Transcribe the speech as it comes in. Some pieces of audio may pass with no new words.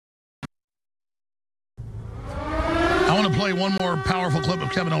play one more powerful clip of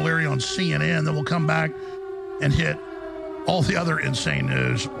Kevin O'Leary on CNN, then we'll come back and hit all the other insane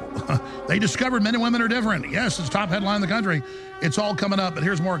news. They discovered men and women are different. Yes, it's top headline in the country. It's all coming up, but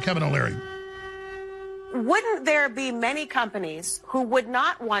here's more Kevin O'Leary. Wouldn't there be many companies who would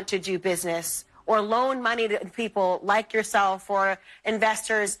not want to do business or loan money to people like yourself or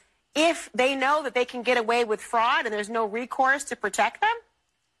investors if they know that they can get away with fraud and there's no recourse to protect them?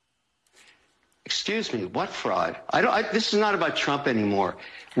 Excuse me, what fraud? This is not about Trump anymore.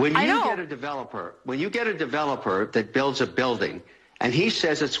 When you get a developer that builds a building and he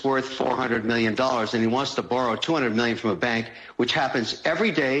says it's worth $400 million and he wants to borrow $200 million from a bank, which happens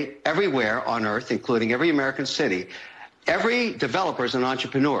every day, everywhere on earth, including every American city, every developer is an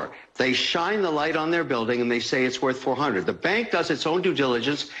entrepreneur. They shine the light on their building and they say it's worth 400. The bank does its own due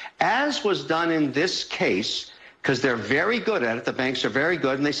diligence, as was done in this case, because they're very good at it. The banks are very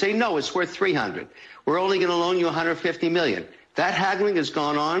good, and they say, no, it's worth 300. We're only going to loan you 150 million. That haggling has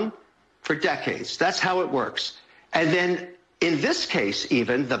gone on for decades. That's how it works. And then in this case,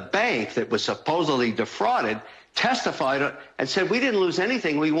 even the bank that was supposedly defrauded testified and said, we didn't lose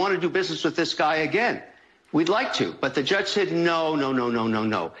anything. We want to do business with this guy again. We'd like to. But the judge said, no, no, no, no, no,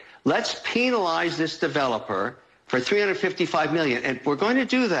 no. Let's penalize this developer for $355 million. And if we're going to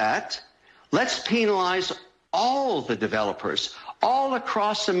do that, let's penalize all the developers all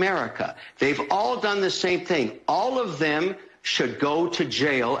across America. They've all done the same thing. All of them should go to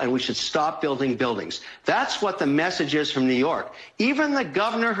jail, and we should stop building buildings. That's what the message is from New York. Even the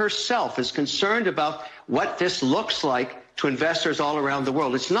governor herself is concerned about what this looks like to investors all around the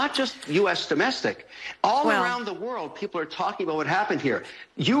world. It's not just U.S. domestic. All around the world, people are talking about what happened here.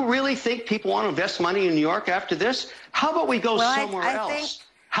 You really think people want to invest money in New York after this? How about we go somewhere else?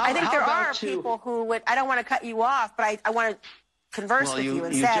 I think there are people who would, I don't want to cut you off, but I want to converse with you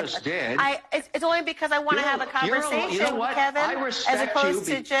instead. You just did. It's only because I want to have a conversation, Kevin, as opposed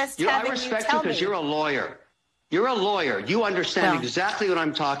to just having you tell me. I respect you because you're a lawyer. You're a lawyer. You understand exactly what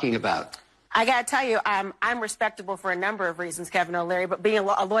I'm talking about. I got to tell you, I'm respectable for a number of reasons, Kevin O'Leary, but being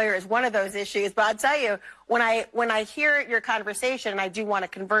a lawyer is one of those issues. But I'll tell you, when I hear your conversation, and I do want to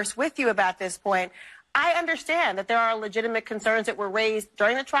converse with you about this point, I understand that there are legitimate concerns that were raised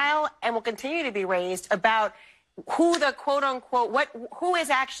during the trial and will continue to be raised about who the quote-unquote, who is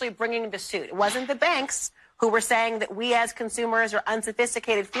actually bringing the suit. It wasn't the banks who were saying that we as consumers or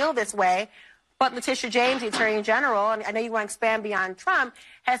unsophisticated feel this way, but Letitia James, the Attorney General, and I know you want to expand beyond Trump,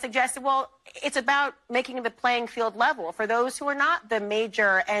 has suggested, well, it's about making the playing field level for those who are not the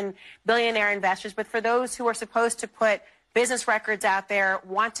major and billionaire investors, but for those who are supposed to put business records out there,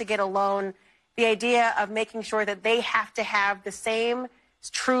 want to get a loan. The idea of making sure that they have to have the same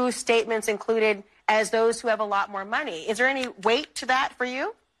true statements included as those who have a lot more money. Is there any weight to that for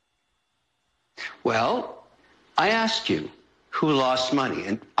you? Well, I asked you who lost money,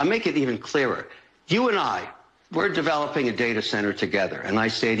 and I'll make it even clearer. You and I, we're developing a data center together, and I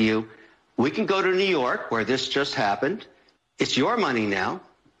say to you, we can go to New York, where this just happened. It's your money now.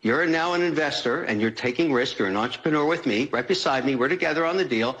 You're now an investor, and you're taking risk. You're an entrepreneur with me, right beside me. We're together on the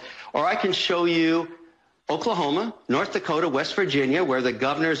deal. Or I can show you Oklahoma, North Dakota, West Virginia, where the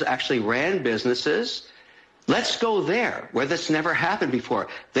governors actually ran businesses. Let's go there, where this never happened before.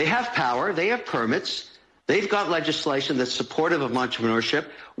 They have power. They have permits. They've got legislation that's supportive of entrepreneurship.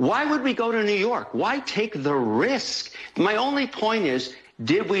 Why would we go to New York? Why take the risk? My only point is,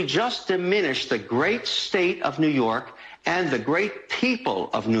 did we just diminish the great state of New York and the great people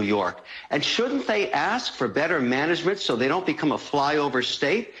of New York? And shouldn't they ask for better management so they don't become a flyover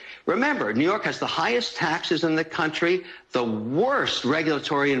state? Remember, New York has the highest taxes in the country, the worst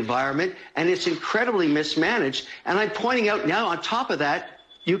regulatory environment, and it's incredibly mismanaged. And I'm pointing out now, on top of that,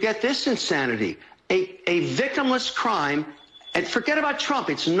 you get this insanity, a victimless crime. And forget about Trump.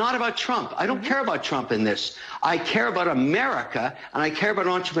 It's not about Trump. I don't care about Trump in this. I care about America, and I care about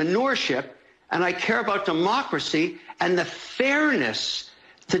entrepreneurship, and I care about democracy and the fairness.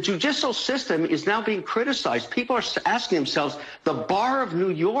 The judicial system is now being criticized. People are asking themselves, the bar of New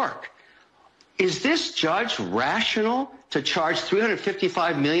York, is this judge rational to charge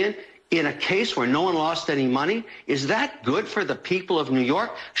 $355 million in a case where no one lost any money? Is that good for the people of New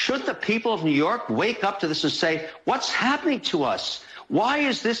York? Should the people of New York wake up to this and say, what's happening to us? Why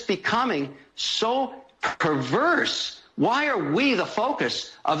is this becoming so perverse? Why are we the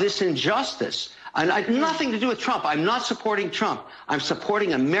focus of this injustice? And I have nothing to do with Trump. I'm not supporting Trump. I'm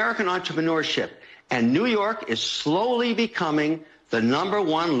supporting American entrepreneurship. And New York is slowly becoming the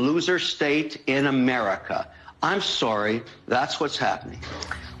 #1 loser state in America. I'm sorry. That's what's happening.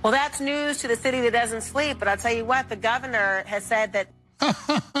 Well, that's news to the city that doesn't sleep. But I'll tell you what, the governor has said that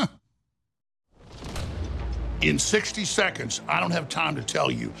In 60 seconds, I don't have time to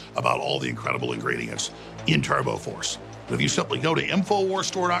tell you about all the incredible ingredients in TurboForce. But if you simply go to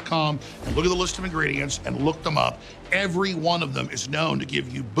InfoWarsStore.com and look at the list of ingredients and look them up, every one of them is known to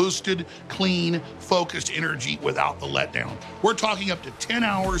give you boosted, clean, focused energy without the letdown. We're talking up to 10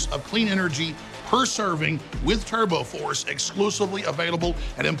 hours of clean energy per serving with TurboForce, exclusively available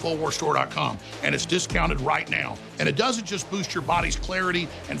at InfoWarsStore.com. And it's discounted right now. And it doesn't just boost your body's clarity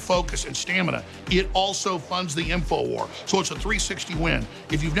and focus and stamina, it also funds the InfoWar. So it's a 360 win.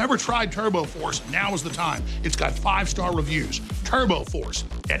 If you've never tried TurboForce, now is the time. It's got 5-star reviews. TurboForce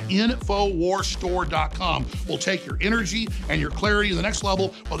at InfoWarsStore.com will take your energy and your clarity to the next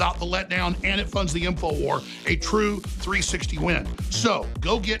level without the letdown, and it funds the InfoWar, a true 360 win. So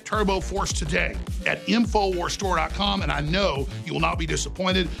go get TurboForce today at InfoWarsStore.com, and I know you will not be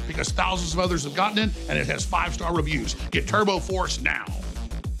disappointed because thousands of others have gotten it, and it has 5-star reviews. Get TurboForce now.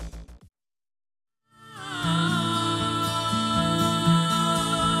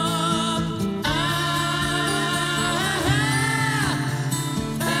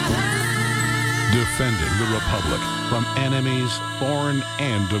 Defending the Republic from enemies, foreign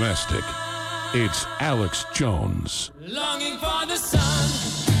and domestic. It's Alex Jones. Longing for the sun,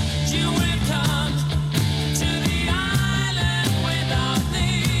 you will come to the island without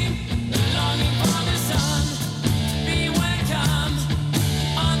me. Longing for the sun, be welcome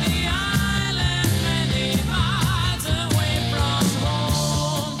on the island many miles away from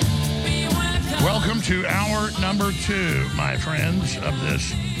home. Be welcome. Welcome to hour number 2, my friends, of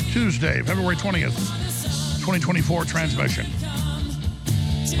this Tuesday, February 20th, 2024 transmission.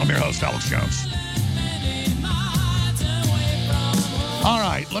 I'm your host, Alex Jones. All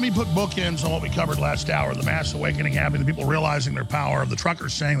right, let me put bookends on what we covered last hour. The mass awakening happening, the people realizing their power, the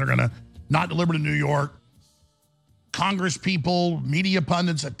truckers saying they're going to not deliver to New York, Congress people, media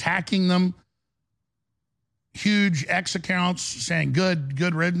pundits attacking them, huge X accounts saying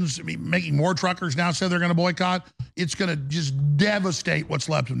good riddance, making more truckers now say they're going to boycott. It's going to just devastate what's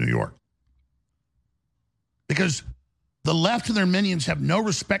left of New York. Because the left and their minions have no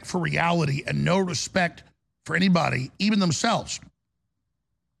respect for reality and no respect for anybody, even themselves.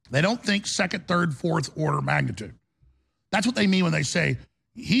 They don't think second, third, fourth order magnitude. That's what they mean when they say,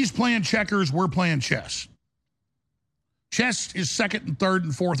 he's playing checkers, we're playing chess. Chess is second and third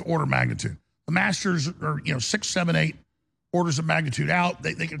and fourth order magnitude. The masters are, 6, 7, 8 orders of magnitude out.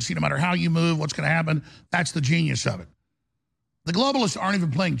 They can see no matter how you move, what's going to happen. That's the genius of it. The globalists aren't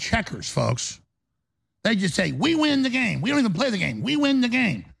even playing checkers, folks. They just say, we win the game. We don't even play the game. We win the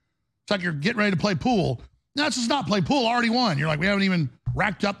game. It's like you're getting ready to play pool. No, it's just not play pool. I already won. You're like, we haven't even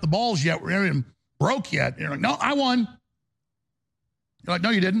racked up the balls yet. We haven't even broke yet. You're like, no, I won. You're like, no,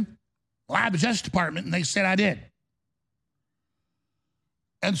 you didn't. Well, I have the Justice Department, and they said I did.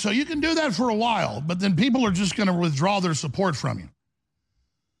 And so you can do that for a while, but then people are just going to withdraw their support from you.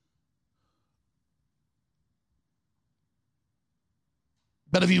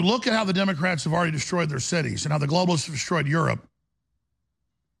 But if you look at how the Democrats have already destroyed their cities and how the globalists have destroyed Europe,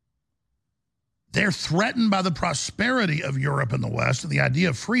 they're threatened by the prosperity of Europe and the West and the idea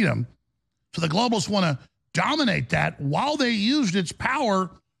of freedom. So the globalists want to dominate that while they used its power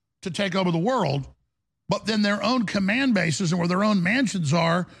to take over the world. But then their own command bases and where their own mansions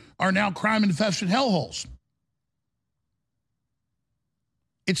are now crime-infested hellholes.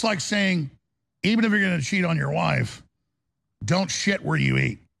 It's like saying, even if you're going to cheat on your wife, don't shit where you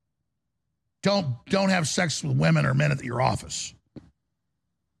eat. Don't have sex with women or men at your office.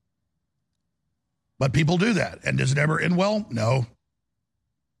 But people do that. And does it ever end well? No.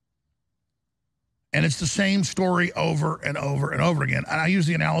 And it's the same story over and over and over again. And I use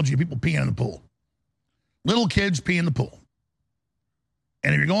the analogy of people peeing in the pool. Little kids pee in the pool.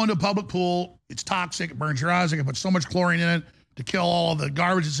 And if you're going to a public pool, it's toxic, it burns your eyes, it can put so much chlorine in it to kill all the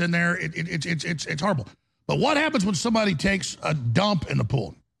garbage that's in there. It's horrible. But what happens when somebody takes a dump in the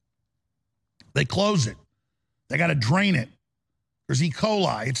pool? They close it. They got to drain it. There's E.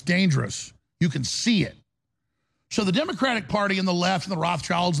 coli. It's dangerous. You can see it. So the Democratic Party and the left and the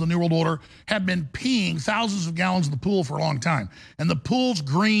Rothschilds and the New World Order have been peeing thousands of gallons in the pool for a long time. And the pool's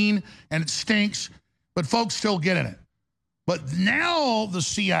green and it stinks, but folks still get in it. But now the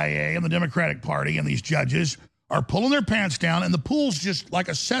CIA and the Democratic Party and these judges are pulling their pants down, and the pool's just like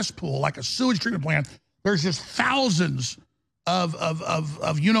a cesspool, like a sewage treatment plant. There's just thousands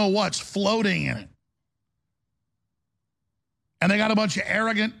of you-know-whats floating in it. And they got a bunch of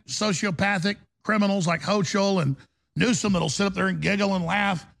arrogant, sociopathic criminals like Hochul and Newsom that'll sit up there and giggle and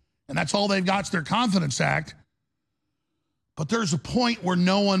laugh, and that's all they've got is their Confidence Act. But there's a point where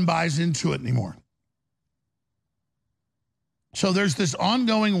no one buys into it anymore. So there's this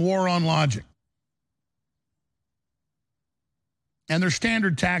ongoing war on logic. And there's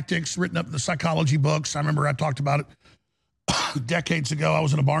standard tactics written up in the psychology books. I remember I talked about it decades ago. I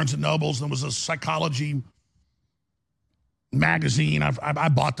was in a Barnes & Noble's, and there was a psychology magazine. I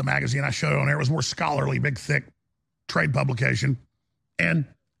bought the magazine. I showed it on there. It was more scholarly, big, thick trade publication. And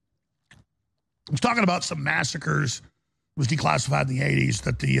I was talking about some massacres. It was declassified in the 80s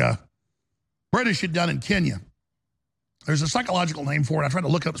that the British had done in Kenya. There's a psychological name for it. I tried to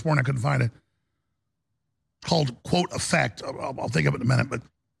look it up this morning. I couldn't find it. It's called, quote, effect. I'll think of it in a minute. But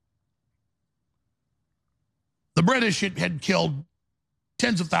the British had killed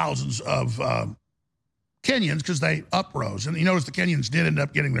tens of thousands of Kenyans because they uprose. And you notice the Kenyans did end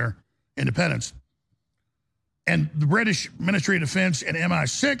up getting their independence. And the British Ministry of Defense and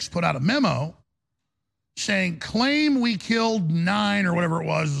MI6 put out a memo saying, claim we killed 9 or whatever it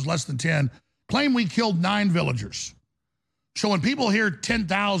was less than 10, claim we killed 9 villagers. So when people hear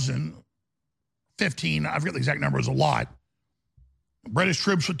 10,000, 15, I forget the exact number, it was a lot. British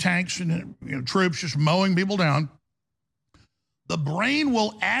troops with tanks and troops just mowing people down. The brain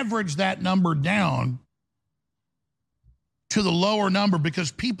will average that number down to the lower number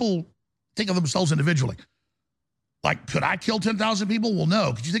because people think of themselves individually. Like, could I kill 10,000 people? Well,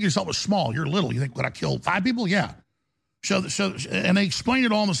 no, because you think of yourself as small. You're little. You think, could I kill 5 people? Yeah. So, and they explain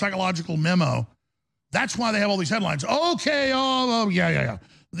it all in the psychological memo. That's why they have all these headlines. Okay, yeah.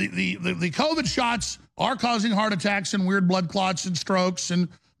 The COVID shots are causing heart attacks and weird blood clots and strokes and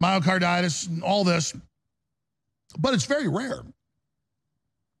myocarditis and all this, but it's very rare.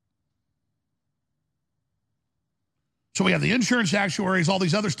 So we have the insurance actuaries, all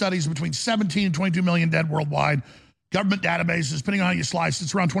these other studies, between 17 and 22 million dead worldwide. Government databases, depending on how you slice,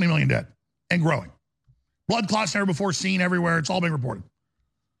 it's around 20 million dead and growing. Blood clots never before seen everywhere. It's all being reported.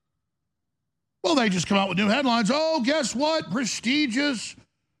 Well, they just come out with new headlines. Oh, guess what? Prestigious,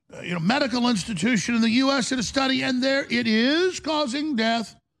 medical institution in the U.S. did a study, and there it is causing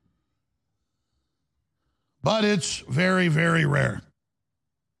death. But it's very, very rare.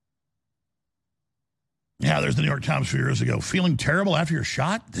 Yeah, there's the New York Times a few years ago. Feeling terrible after you're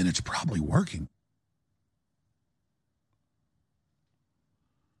shot? Then it's probably working.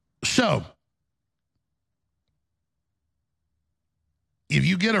 So, if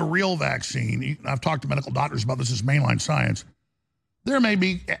you get a real vaccine, I've talked to medical doctors about this as mainline science, there may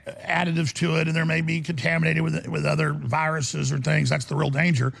be additives to it and there may be contaminated with other viruses or things. That's the real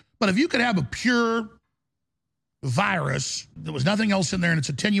danger. But if you could have a pure virus, there was nothing else in there and it's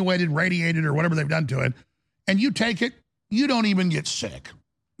attenuated, radiated, or whatever they've done to it, and you take it, you don't even get sick.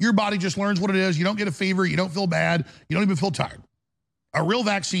 Your body just learns what it is. You don't get a fever. You don't feel bad. You don't even feel tired. A real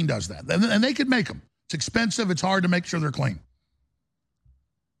vaccine does that. And they could make them. It's expensive. It's hard to make sure they're clean.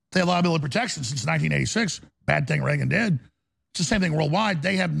 They have liability protection since 1986. Bad thing Reagan did. It's the same thing worldwide.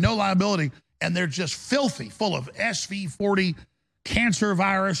 They have no liability, and they're just filthy, full of SV40 cancer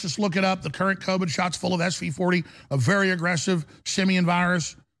virus. Just look it up. The current COVID shot's full of SV40, a very aggressive simian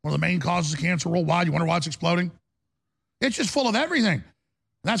virus, one of the main causes of cancer worldwide. You wonder why it's exploding? It's just full of everything.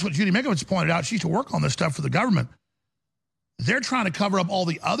 That's what Judy Mikovits pointed out. She used to work on this stuff for the government. They're trying to cover up all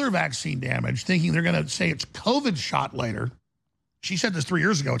the other vaccine damage, thinking they're going to say it's COVID shot later. She said this 3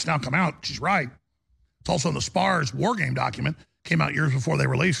 years ago. It's now come out. She's right. It's also in the SPARS war game document. Came out years before they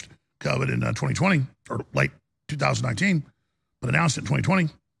released COVID in 2020 or late 2019, but announced it in 2020.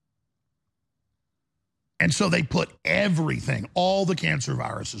 And so they put everything, all the cancer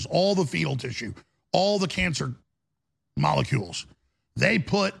viruses, all the fetal tissue, all the cancer molecules.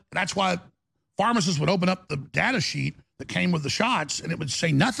 That's why pharmacists would open up the data sheet that came with the shots and it would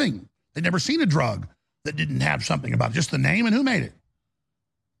say nothing. They'd never seen a drug that didn't have something about it, just the name and who made it.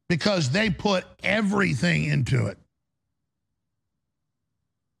 Because they put everything into it.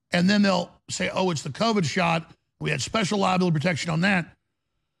 And then they'll say, oh, it's the COVID shot. We had special liability protection on that.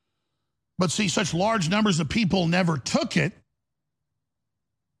 But see, such large numbers of people never took it.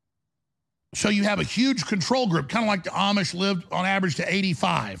 So you have a huge control group, kind of like the Amish lived on average to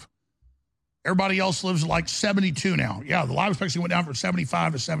 85. Everybody else lives like 72 now. Yeah, the life expectancy went down from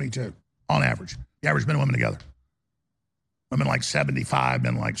 75 to 72 on average. The average men and women together. Women like 75,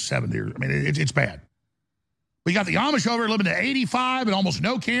 men like 70. I mean, it's bad. We got the Amish over living to 85 and almost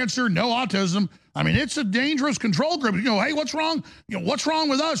no cancer, no autism. I mean, it's a dangerous control group. You go, hey, what's wrong? What's wrong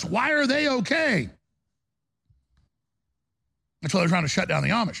with us? Why are they okay? That's why they're trying to shut down the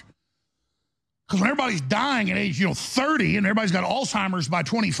Amish. Because when everybody's dying at age 30 and everybody's got Alzheimer's by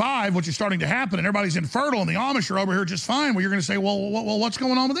 25, which is starting to happen, and everybody's infertile and the Amish are over here just fine, well, you're going to say, well, what's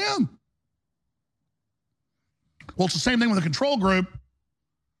going on with them? Well, it's the same thing with the control group.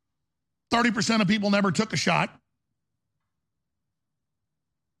 30% of people never took a shot.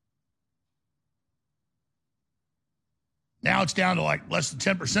 Now it's down to like less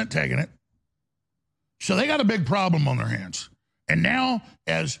than 10% taking it. So they got a big problem on their hands. And now,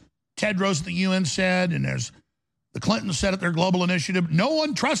 as Tedros at the UN said, and as the Clintons said at their global initiative, no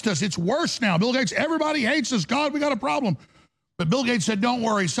one trusts us. It's worse now. Bill Gates, everybody hates us. God, we got a problem. But Bill Gates said, don't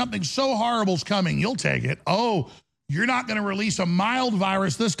worry, something so horrible is coming. You'll take it. Oh, you're not going to release a mild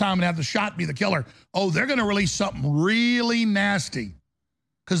virus this time and have the shot be the killer. Oh, they're going to release something really nasty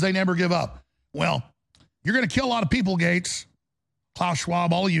because they never give up. Well, you're going to kill a lot of people, Gates, Klaus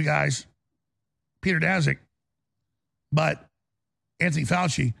Schwab, all of you guys, Peter Daszak, but Anthony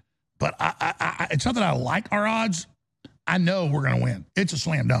Fauci. But it's not that I like our odds. I know we're going to win. It's a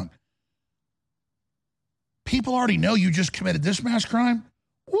slam dunk. People already know you just committed this mass crime.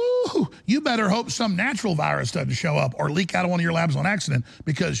 Woo! You better hope some natural virus doesn't show up or leak out of one of your labs on accident,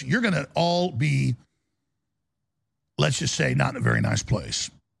 because you're going to all be, let's just say, not in a very nice place.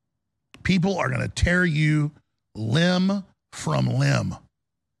 People are going to tear you limb from limb.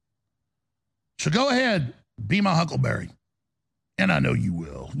 So go ahead, be my Huckleberry. And I know you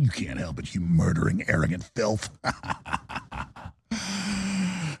will. You can't help it, you murdering, arrogant filth.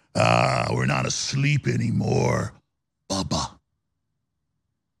 We're not asleep anymore, Bubba.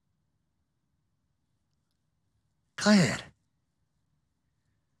 Go ahead.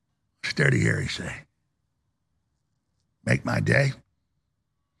 Sturdy Harry say. Make my day.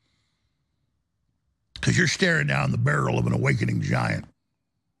 Because you're staring down the barrel of an awakening giant.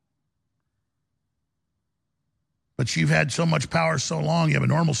 But you've had so much power so long, you have a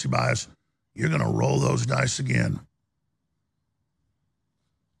normalcy bias, you're going to roll those dice again.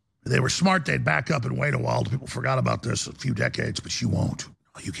 They were smart, they'd back up and wait a while. People forgot about this a few decades, but you won't.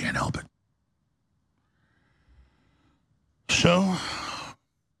 You can't help it. So,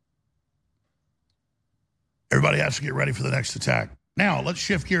 everybody has to get ready for the next attack. Now, let's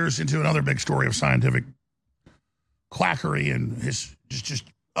shift gears into another big story of scientific quackery and his just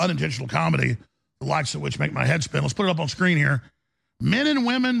unintentional comedy, the likes of which make my head spin. Let's put it up on screen here. Men and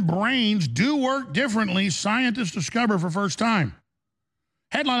women brains do work differently, scientists discover for first time.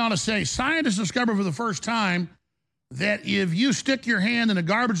 Headline ought to say, scientists discover for the first time that if you stick your hand in a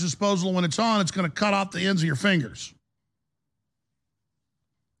garbage disposal when it's on, it's going to cut off the ends of your fingers.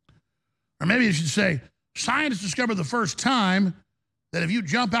 Or maybe you should say, scientists discover the first time that if you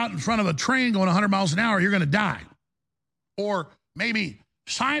jump out in front of a train going 100 miles an hour, you're going to die. Or maybe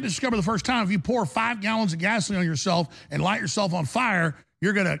scientists discover the first time if you pour 5 gallons of gasoline on yourself and light yourself on fire,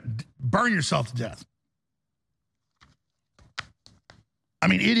 you're going to burn yourself to death. I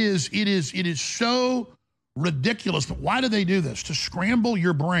mean, it is so ridiculous. But why do they do this? To scramble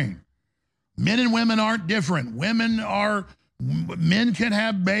your brain. Men and women aren't different. Men can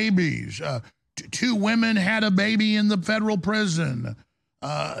have babies. 2 women had a baby in the federal prison.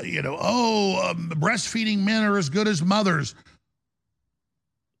 Breastfeeding men are as good as mothers.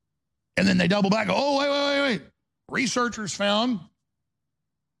 And then they double back. Oh, wait. Researchers found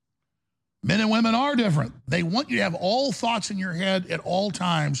men and women are different. They want you to have all thoughts in your head at all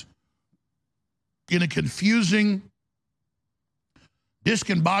times in a confusing,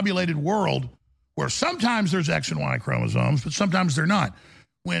 discombobulated world where sometimes there's X and Y chromosomes, but sometimes they're not.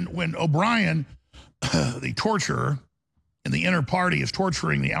 When O'Brien, the torturer in the inner party, is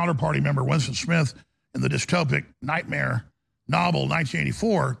torturing the outer party member Winston Smith in the dystopic nightmare novel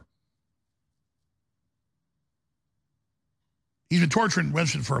 1984, he's been torturing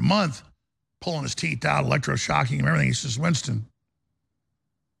Winston for a month, pulling his teeth out, electroshocking him, everything. He says, Winston,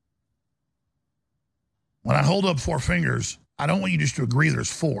 when I hold up 4 fingers, I don't want you just to agree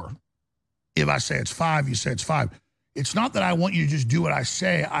there's 4. If I say it's 5, you say it's 5. It's not that I want you to just do what I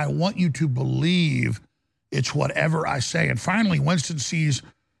say. I want you to believe it's whatever I say. And finally, Winston sees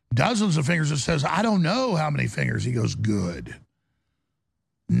dozens of fingers and says, I don't know how many fingers. He goes, good.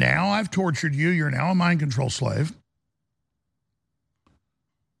 Now I've tortured you. You're now a mind control slave.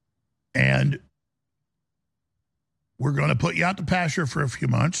 And we're going to put you out to pasture for a few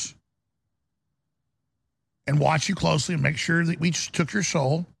months and watch you closely and make sure that we just took your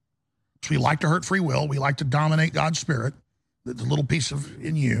soul. So we like to hurt free will. We like to dominate God's spirit, the little piece of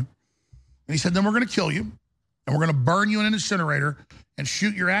in you. And he said, then we're going to kill you, and we're going to burn you in an incinerator and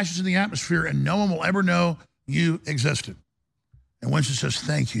shoot your ashes in the atmosphere, and no one will ever know you existed. And Winston says,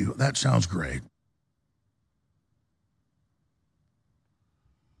 thank you. That sounds great.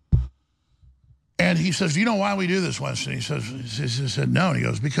 And he says, do you know why we do this, Winston? He said, no. And he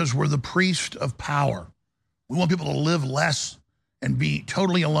goes, because we're the priest of power. We want people to live less and be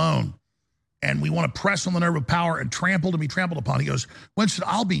totally alone. And we want to press on the nerve of power and trample to be trampled upon. He goes, Winston,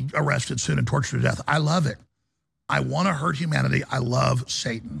 I'll be arrested soon and tortured to death. I love it. I want to hurt humanity. I love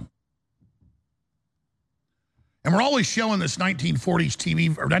Satan. And we're always showing this 1940s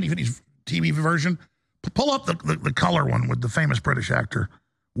TV or 1950s TV version. Pull up the color one with the famous British actor,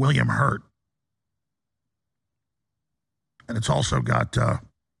 William Hurt. And it's also got the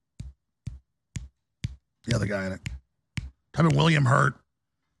other guy in it. Type in William Hurt,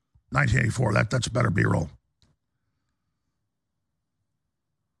 1984. That's a better B-roll.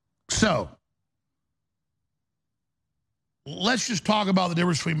 So, let's just talk about the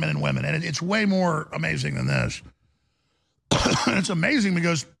difference between men and women. And it's way more amazing than this. It's amazing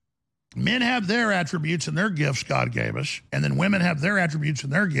because men have their attributes and their gifts God gave us, and then women have their attributes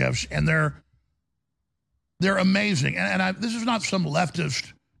and their gifts, and they're amazing. And this is not some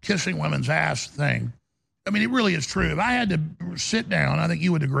leftist kissing women's ass thing. I mean, it really is true. If I had to sit down, I think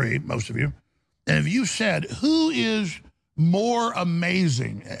you would agree, most of you, and if you said, who is more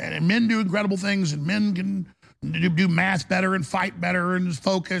amazing? And men do incredible things, and men can do math better and fight better and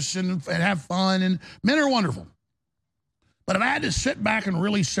focus and have fun, and men are wonderful. But if I had to sit back and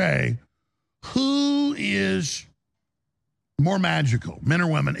really say, who is more magical, men or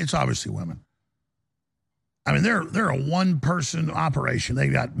women, it's obviously women. I mean, they're a one-person operation. They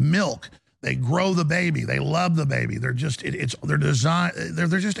got milk. They grow the baby. They love the baby. They're just they're design. They're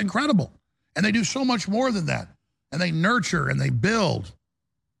just incredible, and they do so much more than that. And they nurture and they build.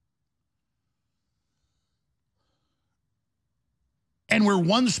 And we're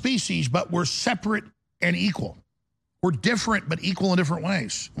one species, but we're separate and equal. We're different but equal in different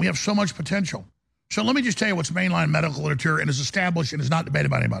ways. We have so much potential. So let me just tell you what's mainline medical literature and is established and is not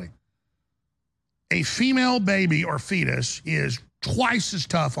debated by anybody. A female baby or fetus is twice as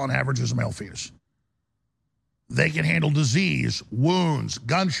tough on average as a male fetus. They can handle disease, wounds,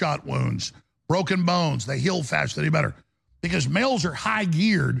 gunshot wounds, broken bones. They heal faster, they do better. Because males are high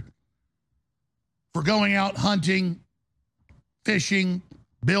geared for going out hunting, fishing,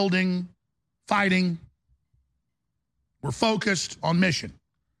 building, fighting. We're focused on mission.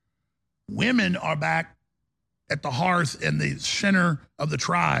 Women are back at the hearth in the center of the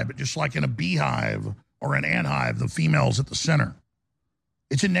tribe, just like in a beehive or an ant hive, the female's at the center.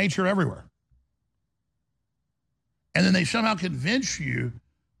 It's in nature everywhere. And then they somehow convince you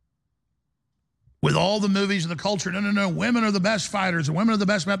with all the movies and the culture, no, women are the best fighters, and women are the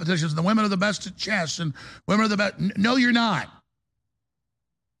best mathematicians, and the women are the best at chess, and women are the best. No, you're not.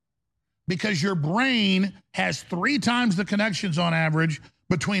 Because your brain has 3 times the connections on average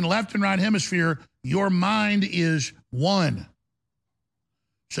between left and right hemisphere. Your mind is 1.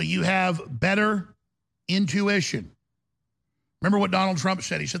 So you have better intuition. Remember what Donald Trump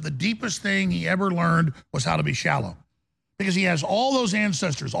said? He said the deepest thing he ever learned was how to be shallow. Because he has all those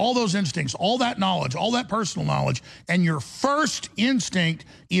ancestors, all those instincts, all that knowledge, all that personal knowledge, and your first instinct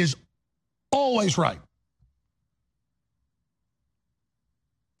is always right.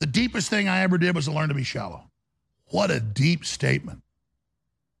 The deepest thing I ever did was to learn to be shallow. What a deep statement.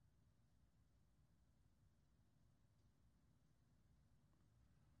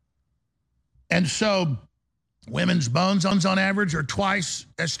 And so women's bones on average are twice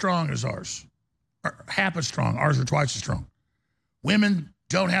as strong as ours, or half as strong. Ours are twice as strong. Women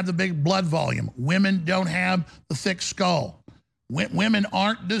don't have the big blood volume. Women don't have the thick skull. Women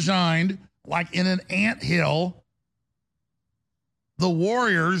aren't designed like in an anthill. The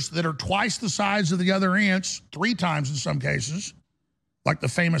warriors that are twice the size of the other ants, 3 times in some cases, like the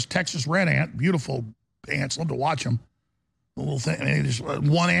famous Texas red ant, beautiful ants, love to watch them. The little thing, I mean, just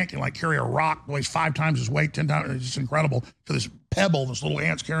one ant can like carry a rock, weighs 5 times his weight, 10 times. It's just incredible. So this pebble, this little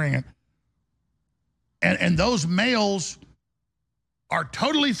ant's carrying it. And those males are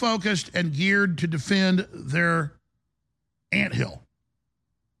totally focused and geared to defend their anthill,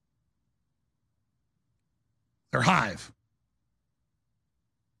 their hive.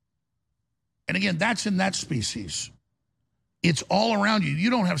 And again, that's in that species. It's all around you. You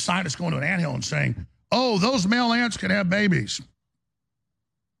don't have scientists going to an anthill and saying, oh, those male ants can have babies.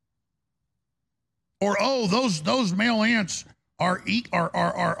 Or, oh, those male ants are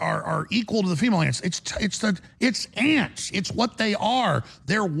equal to the female ants. It's ants. It's what they are.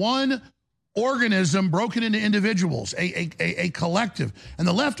 They're one organism broken into individuals, a collective. And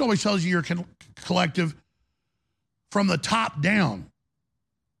the left always tells you you're collective from the top down.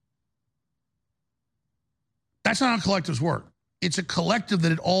 That's not how collectives work. It's a collective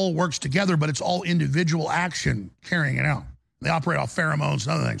that it all works together, but it's all individual action carrying it out. They operate off pheromones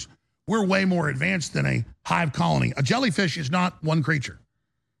and other things. We're way more advanced than a hive colony. A jellyfish is not one creature.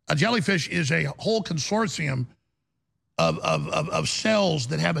 A jellyfish is a whole consortium of cells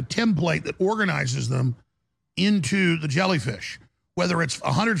that have a template that organizes them into the jellyfish, whether it's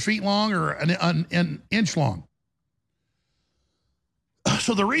 100 feet long or an inch long.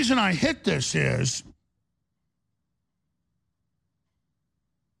 So the reason I hit this is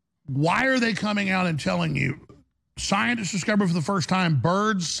Why are they coming out and telling you scientists discovered for the first time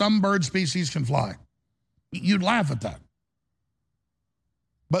some bird species can fly? You'd laugh at that.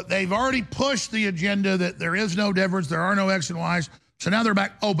 But they've already pushed the agenda that there is no difference, there are no X and Y's. So now they're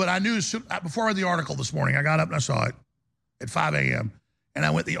back. Oh, but I knew before I read the article this morning, I got up and I saw it at 5 a.m. And I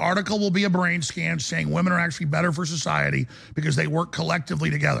went, the article will be a brain scan saying women are actually better for society because they work collectively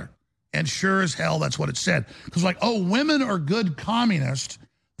together. And sure as hell, that's what it said. Because like, oh, women are good communists.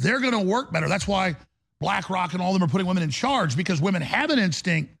 They're going to work better. That's why BlackRock and all of them are putting women in charge, because women have an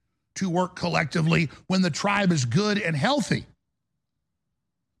instinct to work collectively when the tribe is good and healthy.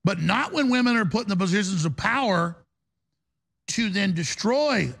 But not when women are put in the positions of power to then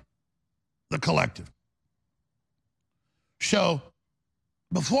destroy the collective. So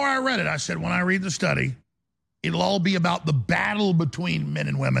before I read it, I said, when I read the study, it'll all be about the battle between men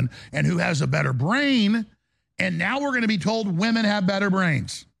and women and who has a better brain. And now we're going to be told women have better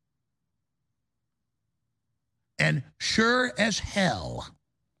brains. And sure as hell,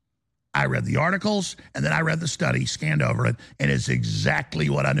 I read the articles, and then I read the study, scanned over it, and it's exactly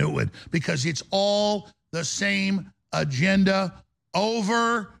what I knew it would, because it's all the same agenda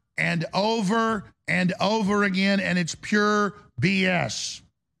over and over and over again, and it's pure BS.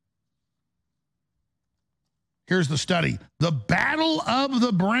 Here's the study. The battle of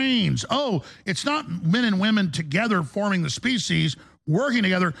the brains. Oh, it's not men and women together forming the species, working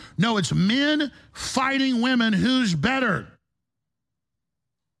together. No, it's men fighting women. Who's better?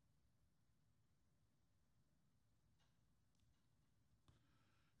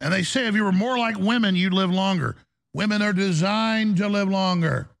 And they say if you were more like women, you'd live longer. Women are designed to live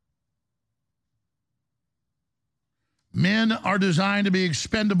longer. Men are designed to be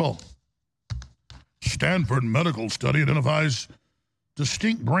expendable. Stanford medical study identifies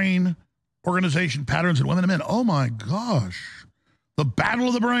distinct brain organization patterns in women and men. Oh my gosh. The battle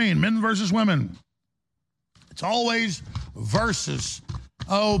of the brain, men versus women. It's always versus.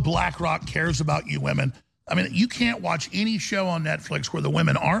 Oh, BlackRock cares about you women. I mean, you can't watch any show on Netflix where the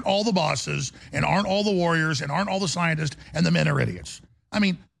women aren't all the bosses and aren't all the warriors and aren't all the scientists and the men are idiots. I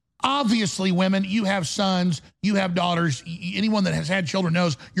mean, obviously, women, you have sons, you have daughters. Anyone that has had children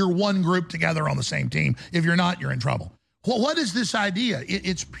knows you're one group together on the same team. If you're not, you're in trouble. Well, what is this idea?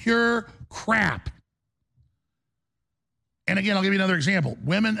 It's pure crap. And again, I'll give you another example.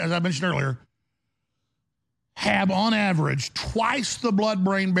 Women, as I mentioned earlier, have on average twice the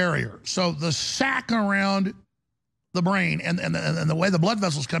blood-brain barrier. So the sac around the brain and the way the blood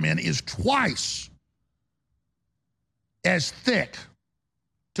vessels come in is twice as thick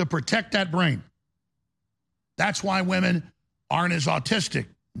to protect that brain. That's why women aren't as autistic.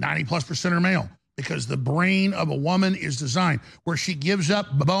 90+% are male, because the brain of a woman is designed where she gives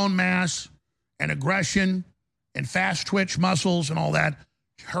up bone mass and aggression and fast twitch muscles and all that.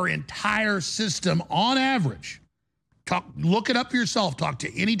 Her entire system, on average, look it up for yourself, talk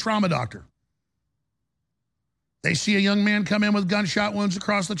to any trauma doctor. They see a young man come in with gunshot wounds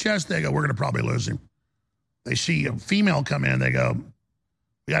across the chest, they go, we're going to probably lose him. They see a female come in, they go,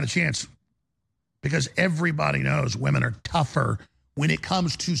 we got a chance. Because everybody knows women are tougher when it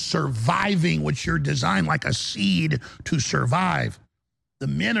comes to surviving, which you're designed like a seed to survive. The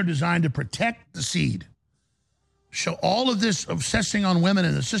men are designed to protect the seed. So all of this obsessing on women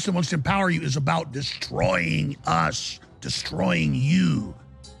and the system wants to empower you is about destroying us, destroying you.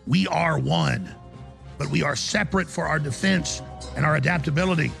 We are one, but we are separate for our defense and our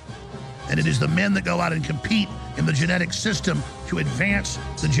adaptability. And it is the men that go out and compete in the genetic system to advance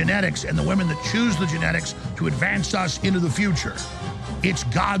the genetics, and the women that choose the genetics to advance us into the future. It's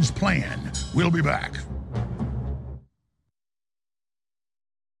God's plan. We'll be back.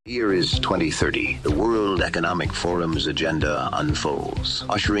 Year is 2030. The World Economic Forum's agenda unfolds,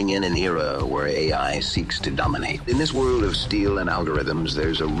 ushering in an era where AI seeks to dominate. In this world of steel and algorithms,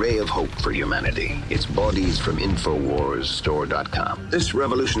 there's a ray of hope for humanity. It's Bodies from InfoWarsStore.com. This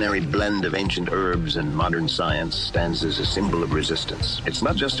revolutionary blend of ancient herbs and modern science stands as a symbol of resistance. It's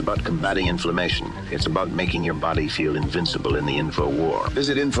not just about combating inflammation. It's about making your body feel invincible in the info war.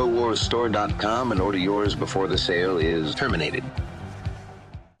 Visit InfoWarsStore.com and order yours before the sale is terminated.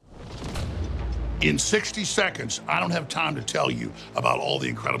 In 60 seconds, I don't have time to tell you about all the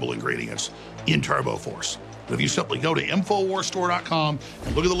incredible ingredients in TurboForce. But if you simply go to InfoWarsStore.com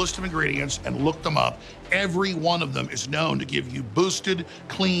and look at the list of ingredients and look them up, every one of them is known to give you boosted,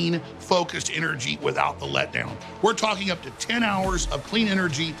 clean, focused energy without the letdown. We're talking up to 10 hours of clean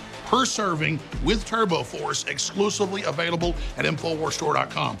energy per serving with Turbo Force, exclusively available at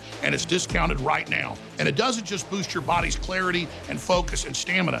InfoWarsStore.com. And it's discounted right now. And it doesn't just boost your body's clarity and focus and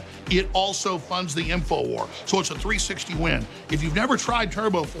stamina, it also funds the InfoWar. So it's a 360 win. If you've never tried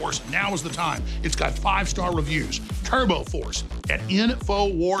Turbo Force, now is the time. It's got 5-star reviews. Turbo Force at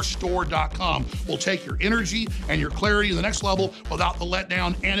InfoWarsStore.com will take your energy and your clarity to the next level without the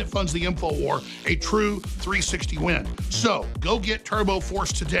letdown, and it funds the InfoWar, a true 360 win. So go get Turbo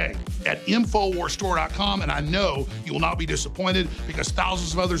Force today at InfoWarsStore.com, and I know you will not be disappointed because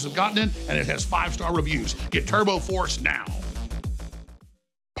thousands of others have gotten it, and it has 5-star reviews. Get Turbo Force now.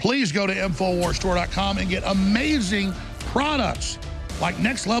 Please go to InfoWarsStore.com and get amazing products like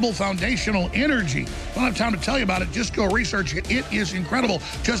Next Level Foundational Energy. I don't have time to tell you about it. Just go research it. It is incredible.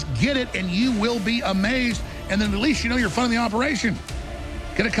 Just get it and you will be amazed. And then at least you know you're funding the operation.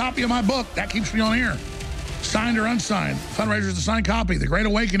 Get a copy of my book. That keeps me on air. Signed or unsigned. Fundraiser is a signed copy. The Great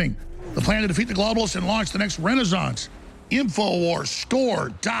Awakening. The plan to defeat the globalists and launch the next renaissance.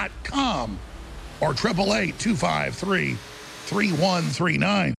 InfoWarsStore.com or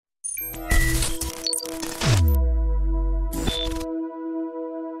 888-253-3139.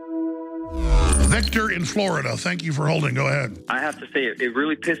 Victor in Florida, thank you for holding. Go ahead. I have to say, it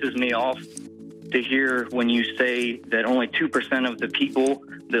really pisses me off to hear when you say that only 2% of the people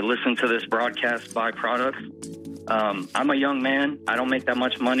that listen to this broadcast buy products. I'm a young man. I don't make that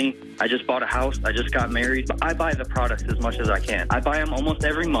much money. I just bought a house. I just got married. But I buy the products as much as I can. I buy them almost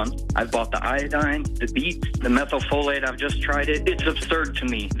every month. I've bought the iodine, the beets, the methylfolate. I've just tried it. It's absurd to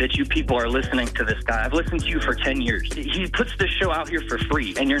me that you people are listening to this guy. I've listened to you for 10 years. He puts this show out here for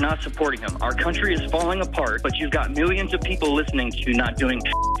free, and you're not supporting him. Our country is falling apart, but you've got millions of people listening to you not doing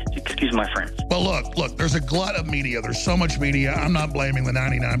shit. Excuse my friends. Well, look, there's a glut of media. There's so much media. I'm not blaming the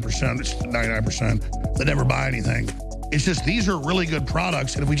 99%. It's the 99% that never buy anything. It's just these are really good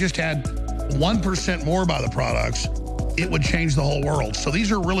products, and if we just had 1% more buy the products, it would change the whole world. So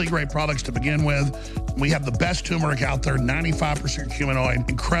these are really great products to begin with. We have the best turmeric out there, 95% cuminoid,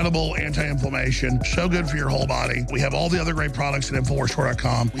 incredible anti-inflammation, so good for your whole body. We have all the other great products at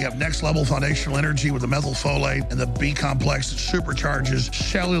InfoWarsStore.com. We have Next Level Foundational Energy with the methylfolate and the B complex that supercharges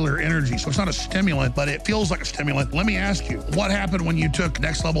cellular energy. So it's not a stimulant, but it feels like a stimulant. Let me ask you, what happened when you took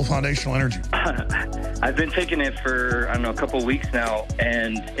Next Level Foundational Energy? I've been taking it for, I don't know, a couple of weeks now,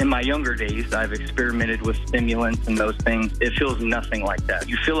 and in my younger days, I've experimented with stimulants and those things. It feels nothing like that.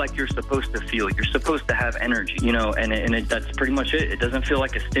 You feel like you're supposed to feel. You're supposed to have energy, you know, and that's pretty much it. It doesn't feel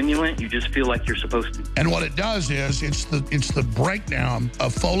like a stimulant. You just feel like you're supposed to. And what it does is it's the breakdown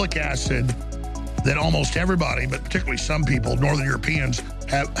of folic acid that almost everybody, but particularly some people, Northern Europeans,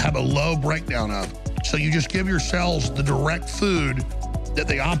 have a low breakdown of. So you just give your cells the direct food that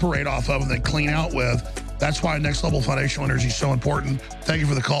they operate off of and they clean out with. That's why Next Level Foundational Energy is so important. Thank you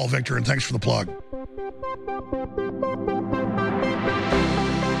for the call, Victor, and thanks for the plug.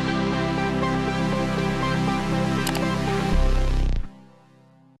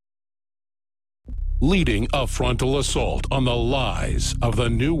 Leading a frontal assault on the lies of the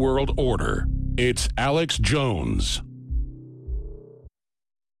New World Order, it's Alex Jones.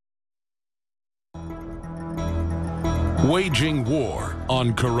 Waging war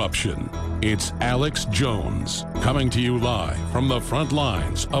on corruption, it's Alex Jones, coming to you live from the front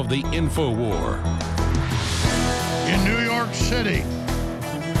lines of the InfoWar. In New York City,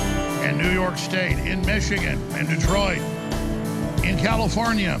 in New York State, in Michigan, in Detroit, in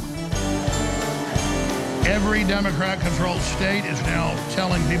California, every Democrat-controlled state is now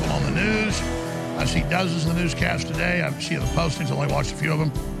telling people on the news. I see dozens of the newscasts today. I see the postings. I only watched a few of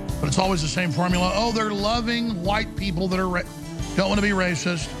them. But it's always the same formula. Oh, they're loving white people that don't want to be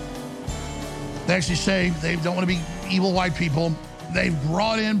racist. They actually say they don't want to be evil white people. They've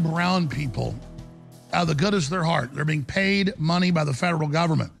brought in brown people out of the goodness of their heart. They're being paid money by the federal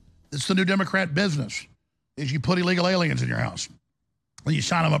government. It's the new Democrat business, is you put illegal aliens in your house. And you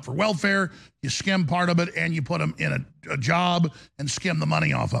sign them up for welfare, you skim part of it, and you put them in a job and skim the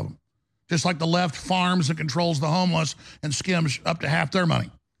money off of them. Just like the left farms and controls the homeless and skims up to half their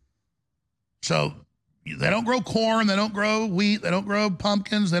money. So they don't grow corn, they don't grow wheat, they don't grow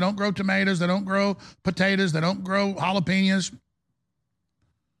pumpkins, they don't grow tomatoes, they don't grow potatoes, they don't grow jalapenos.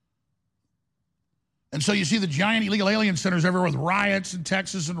 And so you see the giant illegal alien centers everywhere with riots in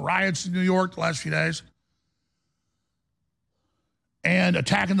Texas and riots in New York the last few days. And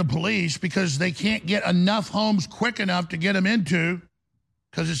attacking the police because they can't get enough homes quick enough to get them into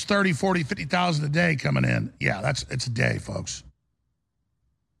because it's 30, 40, 50,000 a day coming in. Yeah, it's a day, folks.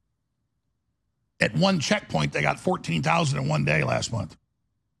 At one checkpoint, they got 14,000 in one day last month.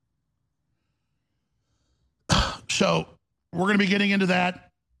 So we're going to be getting into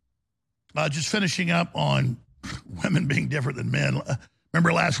that. Just finishing up on women being different than men.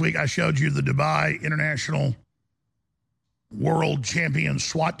 Remember last week I showed you the Dubai International World Champion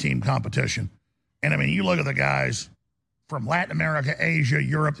SWAT team competition. And I mean, you look at the guys from Latin America, Asia,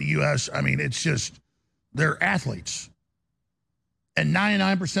 Europe, the U.S. I mean, it's just, they're athletes. And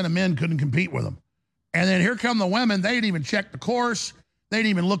 99% of men couldn't compete with them. And then here come the women. They didn't even check the course. They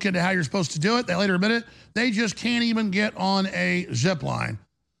didn't even look into how you're supposed to do it. They later admit it. They just can't even get on a zip line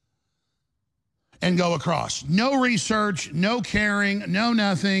and go across. No research, no caring, no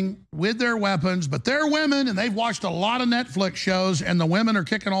nothing with their weapons. But they're women, and they've watched a lot of Netflix shows, and the women are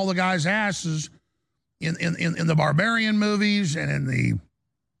kicking all the guys' asses in the barbarian movies and in the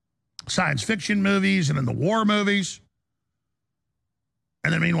science fiction movies and in the war movies.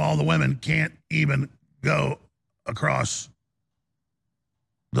 And then meanwhile, the women can't even go across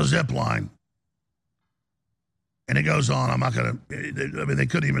the zip line. And it goes on. I'm not going to, I mean, they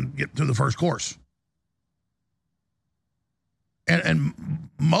couldn't even get through the first course. And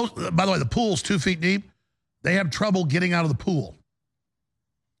most, by the way, the pool's 2 feet deep. They have trouble getting out of the pool.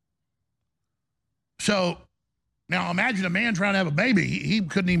 So now imagine a man trying to have a baby. He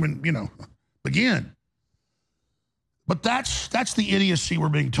couldn't even, begin. But that's the idiocy we're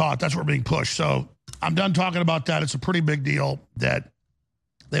being taught. That's what we're being pushed. So I'm done talking about that. It's a pretty big deal that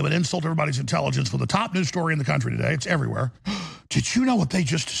they would insult everybody's intelligence with the top news story in the country today. It's everywhere. Did you know what they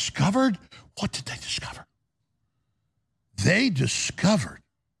just discovered? What did they discover? They discovered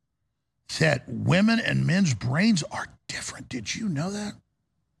that women and men's brains are different. Did you know that?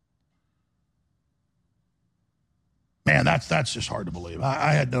 Man, that's just hard to believe.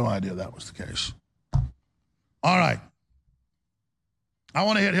 I had no idea that was the case. All right. I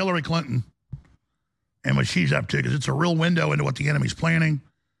want to hit Hillary Clinton and what she's up to because it's a real window into what the enemy's planning.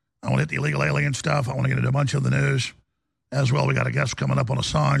 I want to hit the illegal alien stuff. I want to get into a bunch of the news as well. We got a guest coming up on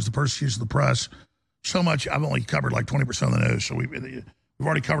Assange, the persecution of the press. So much, I've only covered like 20% of the news. So we've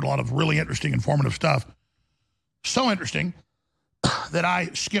already covered a lot of really interesting, informative stuff. So interesting that I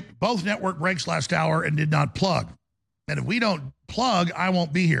skipped both network breaks last hour and did not plug. And if we don't plug, I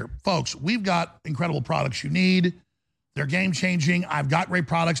won't be here. Folks, we've got incredible products you need. They're game-changing. I've got great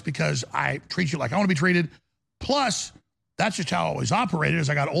products because I treat you like I want to be treated. Plus, that's just how I always operated. As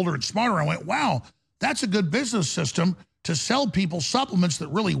I got older and smarter, I went, wow, that's a good business system to sell people supplements that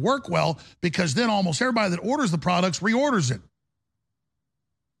really work well because then almost everybody that orders the products reorders it.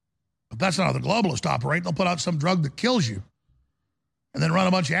 But that's not how the globalists operate. They'll put out some drug that kills you and then run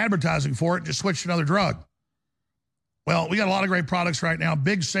a bunch of advertising for it and just switch to another drug. Well, we got a lot of great products right now.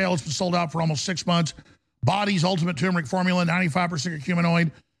 Big sale. It's been sold out for almost 6 months. Body's Ultimate Turmeric Formula, 95%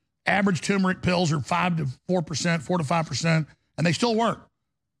 curcuminoid. Average turmeric pills are 5 to 4%, 4 to 5%, and they still work.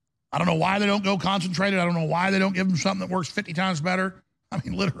 I don't know why they don't go concentrated. I don't know why they don't give them something that works 50 times better. I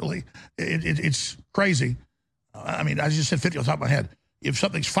mean, literally, it's crazy. I mean, I just said 50 on top of my head. If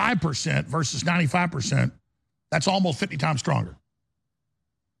something's 5% versus 95%, that's almost 50 times stronger.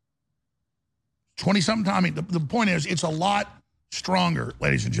 20-something times. I mean, the point is, it's a lot stronger,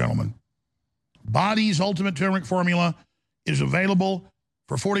 ladies and gentlemen. Body's Ultimate Turmeric Formula is available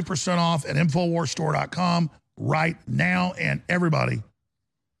for 40% off at InfoWarsStore.com right now, and everybody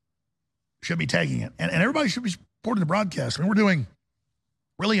should be taking it. And everybody should be supporting the broadcast. I mean, we're doing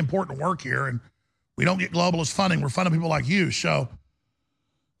really important work here, and we don't get globalist funding. We're funding people like you. So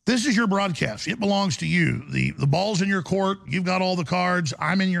this is your broadcast. It belongs to you. The ball's in your court. You've got all the cards.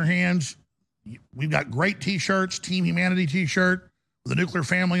 I'm in your hands. We've got great T-shirts, Team Humanity T-shirt with a nuclear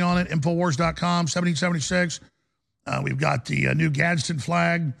family on it, Infowars.com, 1776. We've got the new Gadsden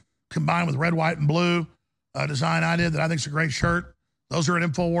flag combined with red, white, and blue design I did that I think is a great shirt. Those are at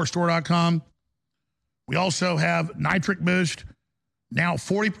InfoWarsStore.com. We also have Nitric Boost, now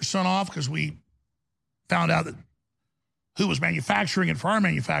 40% off because we found out that who was manufacturing it for our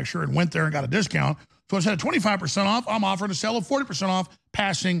manufacturer and went there and got a discount. So instead of 25% off, I'm offering a sale of 40% off,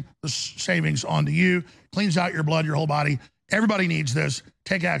 passing the savings on to you. Cleans out your blood, your whole body. Everybody needs this.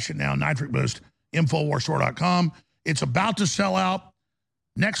 Take action now. Nitric Boost, InfoWarsStore.com. It's about to sell out.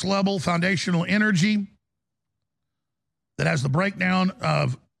 Next Level Foundational Energy that has the breakdown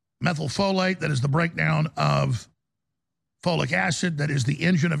of methylfolate, that is the breakdown of folic acid, that is the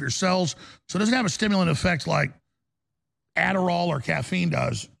engine of your cells. So it doesn't have a stimulant effect like Adderall or caffeine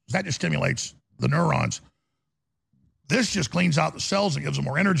does. That just stimulates the neurons. This just cleans out the cells and gives them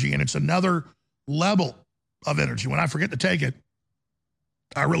more energy, and it's another level of energy. When I forget to take it,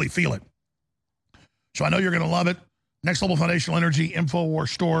 I really feel it. So I know you're going to love it. Next Level Foundational Energy,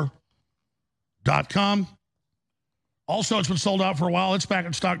 InfoWarsStore.com. InfoWars.com. Also, it's been sold out for a while. It's back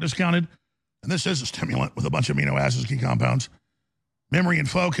in stock, discounted. And this is a stimulant with a bunch of amino acids, key compounds. Memory and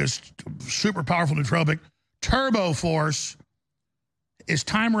focus, super powerful nootropic. Turbo Force is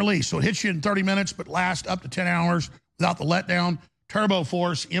time release. So it hits you in 30 minutes, but lasts up to 10 hours without the letdown. Turbo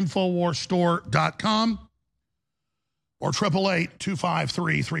Force, InfoWarsStore.com or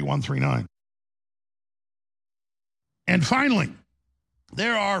 888-253-3139. And finally,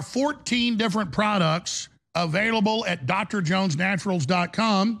 there are 14 different products available at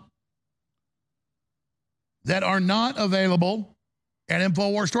drjonesnaturals.com that are not available at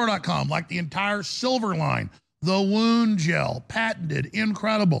InfoWarsStore.com, like the entire silver line, the wound gel, patented,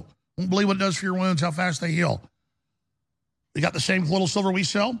 incredible. Won't believe what it does for your wounds, how fast they heal. We got the same colloidal silver we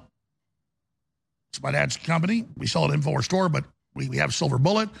sell. It's my dad's company. We sell it at InfoWars Store, but we have Silver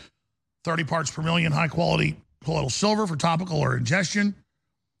Bullet, 30 parts per million, high quality colloidal silver for topical or ingestion.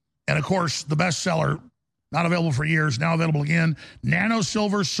 And of course, the best seller, not available for years, now available again, Nano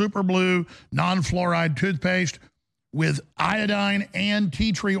Silver Super Blue non-fluoride toothpaste with iodine and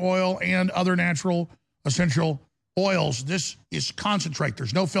tea tree oil and other natural essential oils. This is concentrate.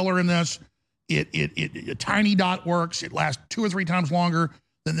 There's no filler in this. A tiny dot works. It lasts 2 or 3 times longer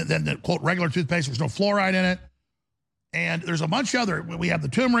than the quote regular toothpaste. There's no fluoride in it. And there's a bunch of other, we have the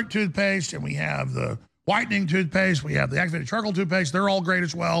turmeric toothpaste and we have the whitening toothpaste. We have the activated charcoal toothpaste. They're all great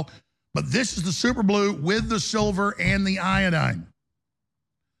as well. But this is the Super Blue with the silver and the iodine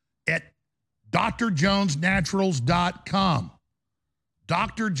at drjonesnaturals.com.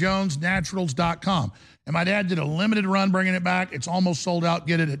 drjonesnaturals.com. And my dad did a limited run bringing it back. It's almost sold out.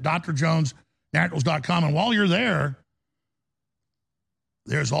 Get it at drjonesnaturals.com. And while you're there,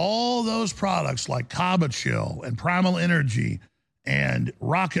 there's all those products like Kaba Chill and Primal Energy and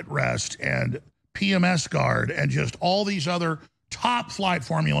Rocket Rest and PMS Guard and just all these other top flight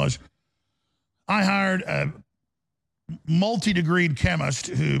formulas. I hired a multi-degreed chemist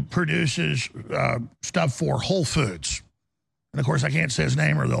who produces stuff for Whole Foods. And of course, I can't say his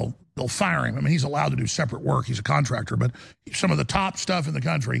name or they'll fire him. I mean, he's allowed to do separate work. He's a contractor, but some of the top stuff in the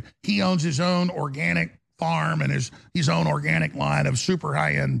country. He owns his own organic farm and his own organic line of super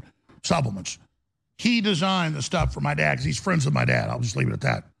high-end supplements. He designed the stuff for my dad because he's friends with my dad. I'll just leave it at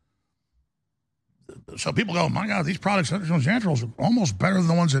that. So people go, my God, these products, Naturals, are almost better than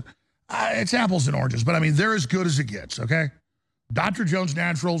the ones that, it's apples and oranges, but I mean, they're as good as it gets, okay?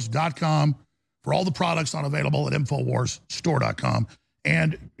 drjonesnaturals.com for all the products not available at InfoWarsStore.com.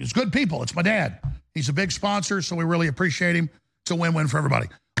 And it's good people. It's my dad. He's a big sponsor, so we really appreciate him. It's a win-win for everybody.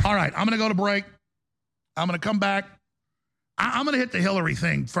 All right, I'm going to go to break. I'm going to come back. I'm going to hit the Hillary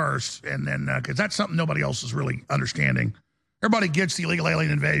thing first, and then, because that's something nobody else is really understanding. Everybody gets the illegal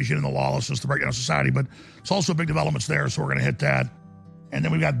alien invasion and the lawlessness, the breakdown of society, but it's also big developments there, so we're going to hit that. And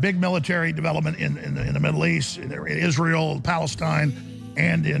then we've got big military development in the Middle East, in Israel, Palestine,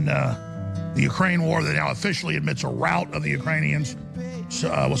 and in the Ukraine war that now officially admits a rout of the Ukrainians.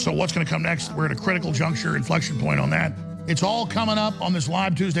 So what's going to come next? We're at a critical juncture, inflection point on that. It's all coming up on this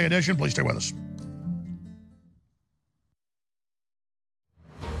live Tuesday edition. Please stay with us.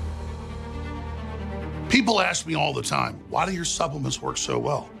 People ask me all the time, why do your supplements work so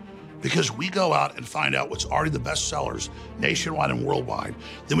well? Because we go out and find out what's already the best sellers nationwide and worldwide.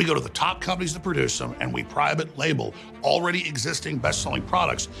 Then we go to the top companies that produce them and we private label already existing best-selling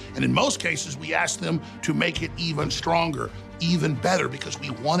products. And in most cases, we ask them to make it even stronger, even better, because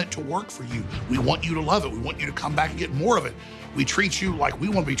we want it to work for you. We want you to love it. We want you to come back and get more of it. We treat you like we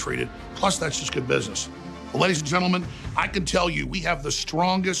want to be treated. Plus, that's just good business. Well, ladies and gentlemen, I can tell you we have the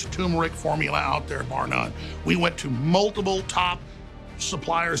strongest turmeric formula out there, bar none. We went to multiple top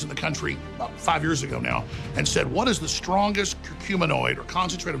suppliers in the country about 5 years ago now and said, what is the strongest curcuminoid or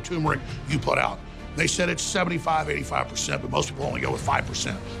concentrate of turmeric you put out? They said it's 75, 85%, but most people only go with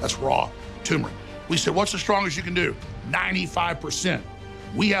 5%. That's raw turmeric. We said, what's the strongest you can do? 95%.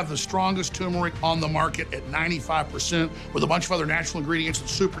 We have the strongest turmeric on the market at 95% with a bunch of other natural ingredients that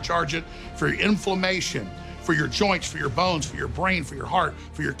supercharge it for your inflammation, for your joints, for your bones, for your brain, for your heart,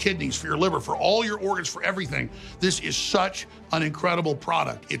 for your kidneys, for your liver, for all your organs, for everything. This is such an incredible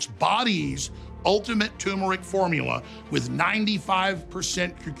product. It's Body's ultimate turmeric formula with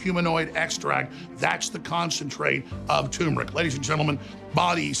 95% curcuminoid extract. That's the concentrate of turmeric. Ladies and gentlemen,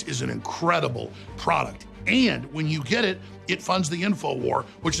 Body's is an incredible product. And when you get it, it funds the InfoWar,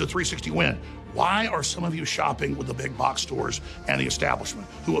 which is a 360 win. Why are some of you shopping with the big box stores and the establishment,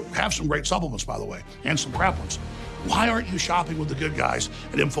 who have some great supplements, by the way, and some crap ones? Why aren't you shopping with the good guys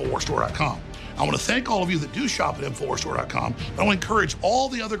at InfoWarsStore.com? I want to thank all of you that do shop at InfoWarsStore.com. I want to encourage all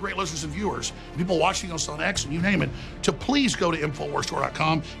the other great listeners and viewers, people watching us on X and you name it, to please go to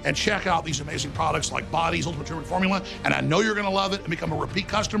InfoWarsStore.com and check out these amazing products like Body's Ultimate Turmeric Formula. And I know you're going to love it and become a repeat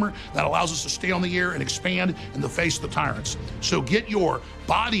customer. That allows us to stay on the air and expand in the face of the tyrants. So get your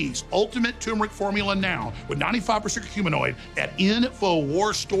Body's Ultimate Turmeric Formula now with 95% curcuminoid at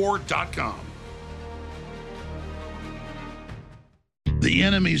InfoWarsStore.com. The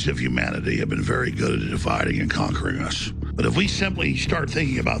enemies of humanity have been very good at dividing and conquering us. But if we simply start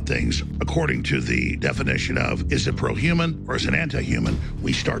thinking about things according to the definition of, is it pro-human or is it anti-human,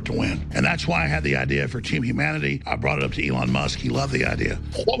 we start to win. And that's why I had the idea for Team Humanity. I brought it up to Elon Musk. He loved the idea.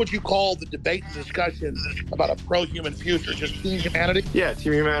 What would you call the debate and discussion about a pro-human future? Just Team Humanity? Yeah,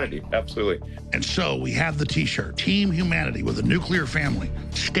 Team Humanity. Absolutely. And so we have the t-shirt, Team Humanity with a nuclear family,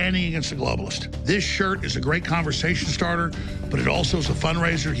 standing against the globalist. This shirt is a great conversation starter, but it also is a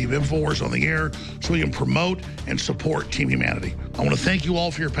fundraiser to keep InfoWars on the air so we can promote and support Team Humanity. I want to thank you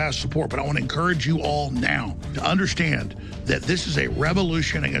all for your past support, but I want to encourage you all now to understand that this is a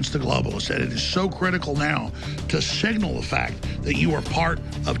revolution against the globalists, and it is so critical now to signal the fact that you are part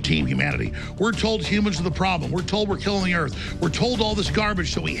of Team Humanity. We're told humans are the problem. We're told we're killing the earth. We're told all this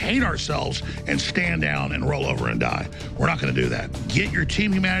garbage, so we hate ourselves and stand down and roll over and die. We're not going to do that. Get your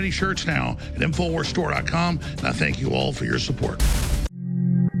Team Humanity shirts now at InfoWarsStore.com, and I thank you all for your support.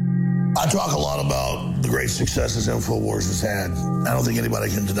 I talk a lot about the great successes InfoWars has had. I don't think anybody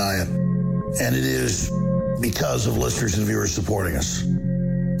can deny it. And it is because of listeners and viewers supporting us.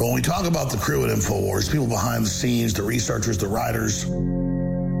 But when we talk about the crew at InfoWars, people behind the scenes, the researchers, the writers,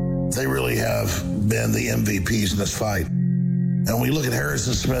 they really have been the MVPs in this fight. And when we look at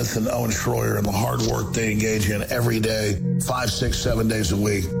Harrison Smith and Owen Schroyer and the hard work they engage in every day, 5, 6, 7 days a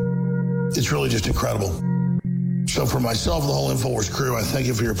week, it's really just incredible. So for myself and the whole InfoWars crew, I thank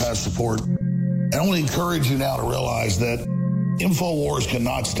you for your past support. And I want to encourage you now to realize that InfoWars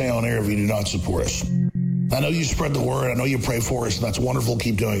cannot stay on air if you do not support us. I know you spread the word. I know you pray for us, and that's wonderful.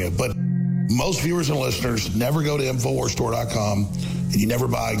 Keep doing it. But most viewers and listeners never go to InfoWarsStore.com, and you never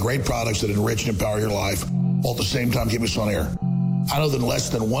buy great products that enrich and empower your life, while at the same time keep us on air. I know that less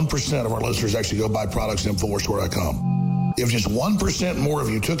than 1% of our listeners actually go buy products at InfoWarsStore.com. If just 1% more of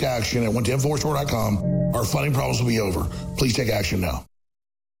you took action and went to InfoWarsStore.com, our funding problems will be over. Please take action now.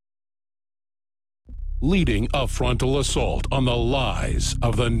 Leading a frontal assault on the lies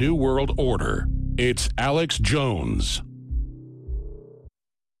of the New World Order, it's Alex Jones.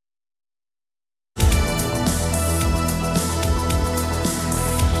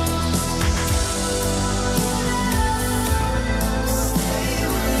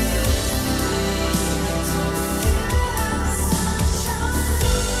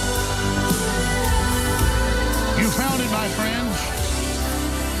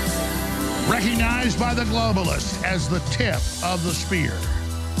 Recognized by the globalists as the tip of the spear.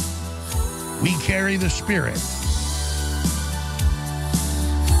 We carry the spirit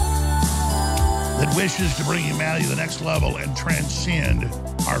that wishes to bring humanity to the next level and transcend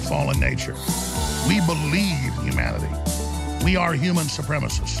our fallen nature. We believe humanity. We are human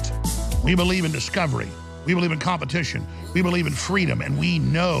supremacists. We believe in discovery. We believe in competition. We believe in freedom. And we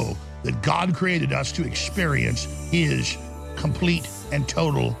know that God created us to experience his complete and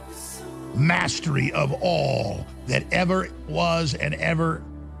total mastery of all that ever was and ever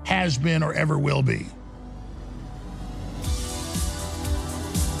has been or ever will be.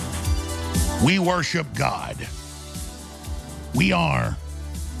 We worship God. We are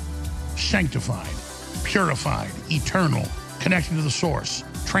sanctified, purified, eternal, connected to the source,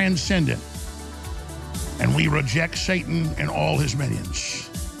 transcendent, and we reject Satan and all his minions.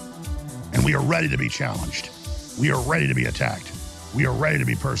 And we are ready to be challenged. We are ready to be attacked. We are ready to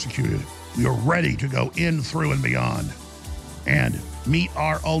be persecuted. We are ready to go in, through, and beyond and meet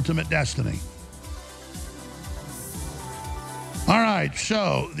our ultimate destiny. All right,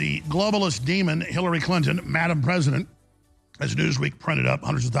 so the globalist demon Hillary Clinton, Madam President, as Newsweek printed up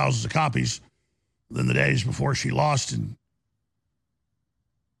hundreds of thousands of copies in the days before she lost in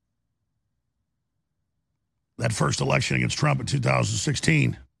that first election against Trump in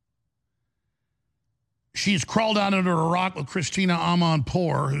 2016. She's crawled out under a rock with Christina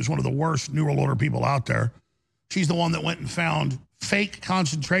Amanpour, who's one of the worst New World Order people out there. She's the one that went and found fake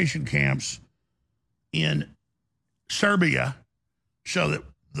concentration camps in Serbia so that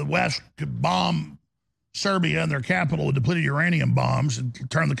the West could bomb Serbia and their capital with depleted uranium bombs and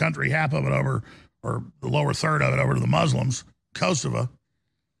turn the country, half of it over, or the lower third of it over to the Muslims, Kosovo.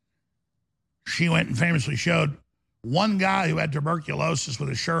 She went and famously showed one guy who had tuberculosis with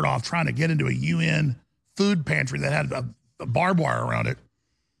his shirt off trying to get into a UN food pantry that had a barbed wire around it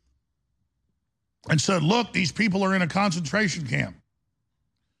and said, look, these people are in a concentration camp.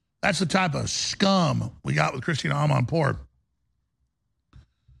 That's the type of scum we got with Christina Amanpour.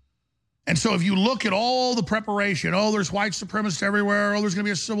 And so if you look at all the preparation, oh, there's white supremacists everywhere, oh, there's going to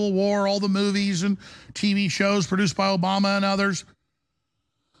be a civil war, all the movies and TV shows produced by Obama and others,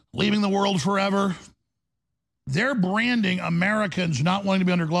 leaving the world forever, they're branding Americans not wanting to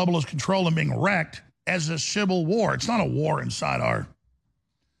be under globalist control and being wrecked as a civil war. It's not a war inside our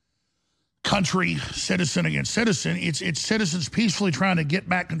country, citizen against citizen. It's citizens peacefully trying to get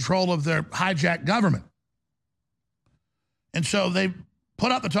back control of their hijacked government. And so they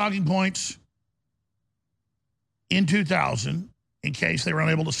put out the talking points in 2000 in case they were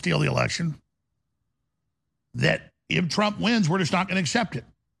unable to steal the election, that if Trump wins, we're just not going to accept it.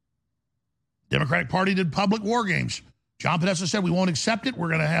 Democratic Party did public war games. John Podesta said we won't accept it. We're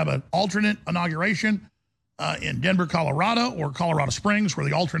going to have an alternate inauguration in Denver, Colorado, or Colorado Springs, where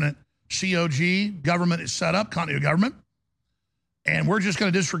the alternate COG government is set up, continuity of government. And we're just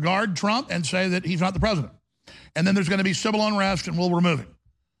going to disregard Trump and say that he's not the president. And then there's going to be civil unrest and we'll remove him.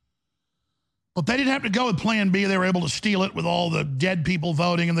 But they didn't have to go with Plan B. They were able to steal it with all the dead people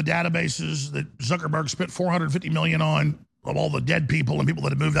voting in the databases that Zuckerberg spent $450 million on, of all the dead people and people that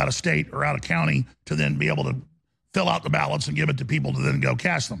had moved out of state or out of county to then be able to fill out the ballots and give it to people to then go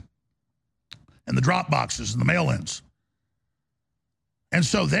cast them. And the drop boxes and the mail-ins. And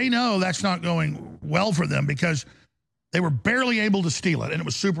so they know that's not going well for them because they were barely able to steal it, and it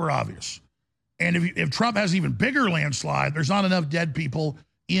was super obvious. And if Trump has an even bigger landslide, there's not enough dead people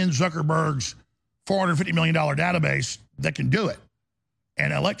in Zuckerberg's $450 million database that can do it.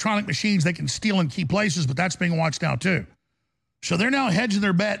 And electronic machines, they can steal in key places, but that's being watched now too. So they're now hedging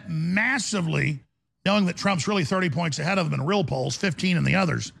their bet massively, knowing that Trump's really 30 points ahead of them in real polls, 15 in the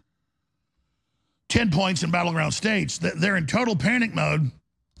others, 10 points in battleground states. They're in total panic mode.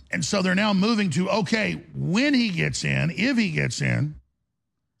 And so they're now moving to, okay, when he gets in, if he gets in,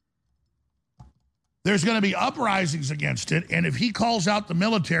 there's going to be uprisings against it. And if he calls out the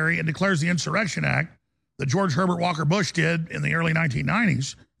military and declares the Insurrection Act that George Herbert Walker Bush did in the early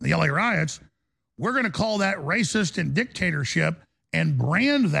 1990s, the LA riots, we're going to call that racist and dictatorship and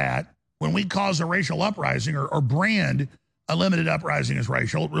brand that when we cause a racial uprising or brand a limited uprising as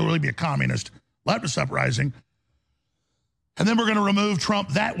racial. It will really be a communist leftist uprising. And then we're going to remove Trump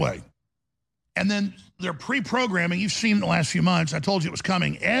that way. And then they're pre-programming. You've seen it in the last few months. I told you it was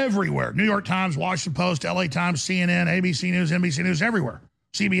coming everywhere. New York Times, Washington Post, LA Times, CNN, ABC News, NBC News, everywhere.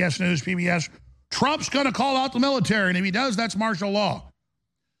 CBS News, PBS. Trump's going to call out the military. And if he does, that's martial law.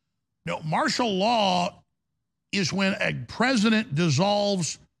 No, martial law is when a president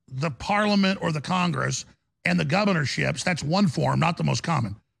dissolves the parliament or the Congress and the governorships. That's one form, not the most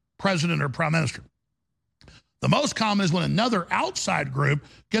common. President or prime minister. The most common is when another outside group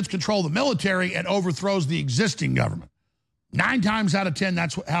gets control of the military and overthrows the existing government. 9 times out of 10,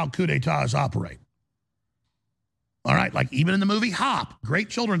 that's how coup d'etats operate. All right, like even in the movie Hop, great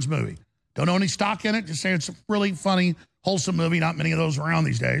children's movie. Don't own any stock in it, just say it's a really funny, wholesome movie. Not many of those around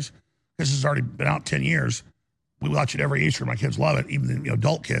these days. This has already been out 10 years. We watch it every Easter. My kids love it, even the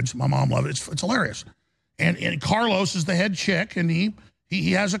adult kids. My mom loves it. It's hilarious. And Carlos is the head chick, and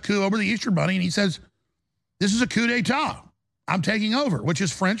he has a coup over the Easter Bunny, and he says, this is a coup d'etat. I'm taking over, which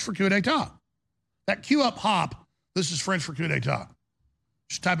is French for coup d'etat. That cue up Hop, this is French for coup d'etat.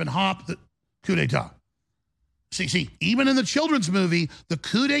 Just type in Hop, the coup d'etat. See, even in the children's movie, the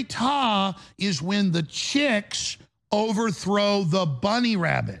coup d'etat is when the chicks overthrow the bunny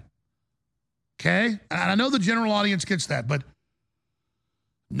rabbit. Okay? And I know the general audience gets that, but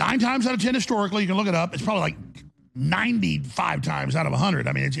 9 times out of 10 historically, you can look it up, it's probably like 95 times out of 100.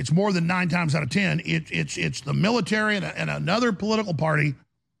 I mean, it's more than 9 times out of 10. It's the military and another political party,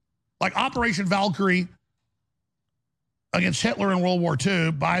 like Operation Valkyrie against Hitler in World War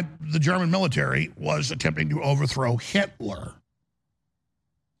II by the German military was attempting to overthrow Hitler.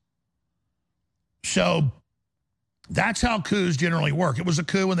 So that's how coups generally work. It was a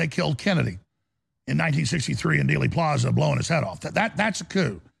coup when they killed Kennedy in 1963 in Dealey Plaza, blowing his head off. That's a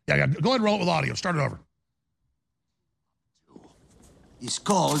coup. Yeah, go ahead and roll it with audio. Start it over. Is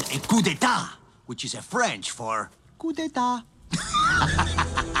called a coup d'etat, which is a French for coup d'etat.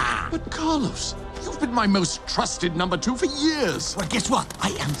 But Carlos, you've been my most trusted number 2 for years. Well, guess what? I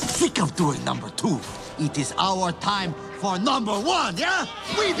am sick of doing number 2. It is our time for number 1, yeah?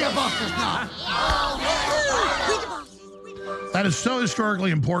 We the bosses now. That is so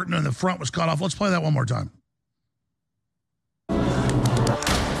historically important, and the front was cut off. Let's play that one more time.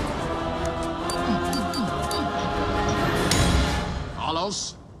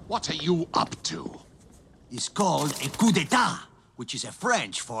 Carlos, what are you up to? is called a coup d'etat, which is a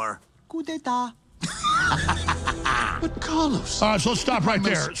French for coup d'etat. But Carlos... All right, so let's stop right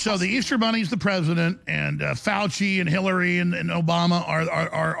there. So the Easter Bunny's the president, and Fauci and Hillary and Obama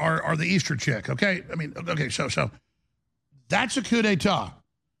are the Easter chick, okay? I mean, okay, so that's a coup d'etat.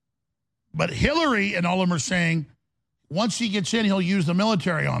 But Hillary and all of them are saying, once he gets in, he'll use the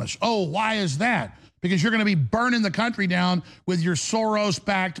military on us. Oh, why is that? Because you're going to be burning the country down with your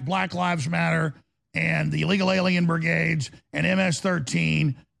Soros-backed Black Lives Matter and the illegal alien brigades and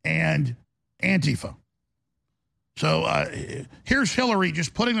MS-13 and Antifa. So here's Hillary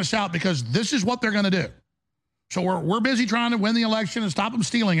just putting this out because this is what they're going to do. So we're busy trying to win the election and stop them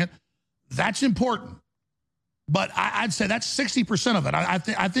stealing it. That's important. But I'd say that's 60% of it.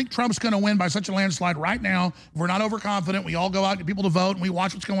 I think Trump's going to win by such a landslide right now. If we're not overconfident, we all go out and get people to vote, and we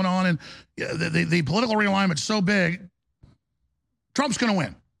watch what's going on, and the political realignment's so big, Trump's going to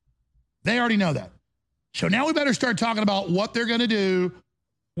win. They already know that. So now we better start talking about what they're going to do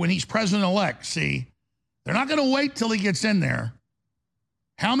when he's president-elect. See, they're not going to wait till he gets in there.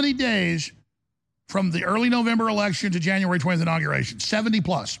 How many days from the early November election to January 20th inauguration? 70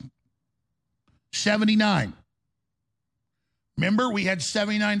 plus. 79. Remember, we had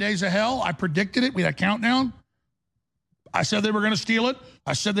 79 days of hell. I predicted it. We had a countdown. I said they were going to steal it.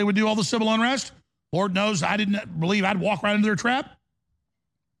 I said they would do all the civil unrest. Lord knows I didn't believe I'd walk right into their trap.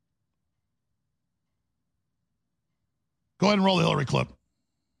 Go ahead and roll the Hillary clip.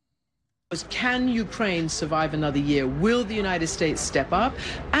 Can Ukraine survive another year? Will the United States step up?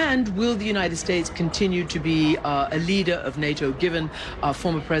 And will the United States continue to be a leader of NATO, given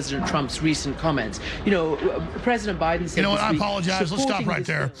former President Trump's recent comments? You know, President Biden said... You know what, I apologize. Let's stop right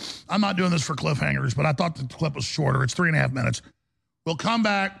there. I'm not doing this for cliffhangers, but I thought the clip was shorter. It's 3.5 minutes. We'll come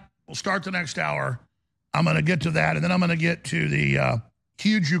back. We'll start the next hour. I'm going to get to that, and then I'm going to get to the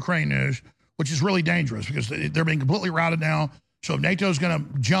huge Ukraine news, which is really dangerous because they're being completely routed now. So if NATO's going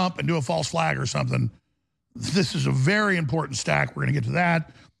to jump and do a false flag or something, this is a very important stack. We're going to get to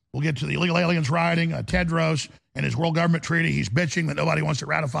that. We'll get to the illegal aliens rioting, Tedros and his world government treaty. He's bitching that nobody wants to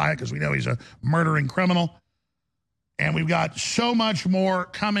ratify it because we know he's a murdering criminal. And we've got so much more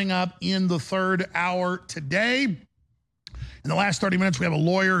coming up in the third hour today. In the last 30 minutes, we have a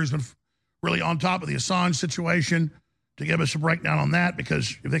lawyer who's been really on top of the Assange situation to give us a breakdown on that,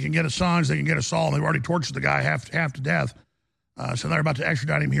 because if they can get Assange, they can get us all. And they've already tortured the guy half to death. So they're about to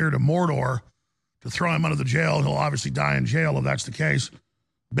extradite him here to Mordor to throw him under the jail. He'll obviously die in jail if that's the case.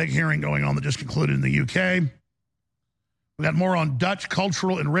 Big hearing going on that just concluded in the UK. We got more on Dutch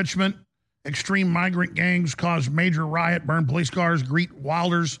cultural enrichment. Extreme migrant gangs cause major riot, burn police cars, greet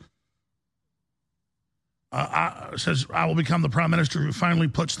Wilders. Says, I will become the prime minister who finally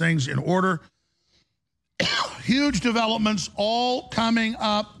puts things in order. Huge developments all coming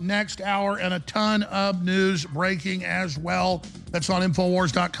up next hour, and a ton of news breaking as well. That's on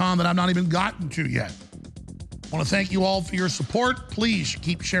Infowars.com that I've not even gotten to yet. I want to thank you all for your support. Please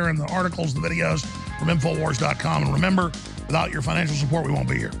keep sharing the articles, the videos from Infowars.com. And remember, without your financial support, we won't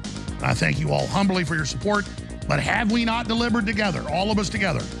be here. And I thank you all humbly for your support. But have we not delivered together, all of us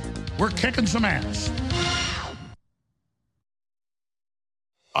together? We're kicking some ass.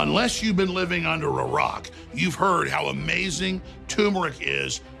 Unless you've been living under a rock, you've heard how amazing turmeric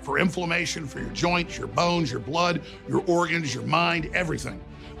is for inflammation, for your joints, your bones, your blood, your organs, your mind, everything.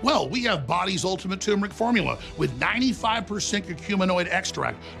 Well, we have Body's Ultimate Turmeric Formula with 95% curcuminoid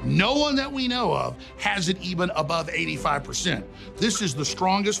extract. No one that we know of has it even above 85%. This is the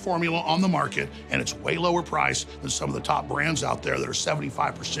strongest formula on the market, and it's way lower price than some of the top brands out there that are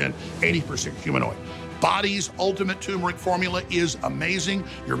 75%, 80% curcuminoid. Body's Ultimate Turmeric Formula is amazing.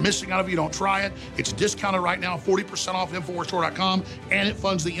 You're missing out if you don't try it. It's discounted right now, 40% off InfoWarsStore.com, and it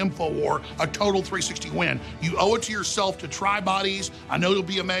funds the InfoWar, a total 360 win. You owe it to yourself to try Body's. I know you'll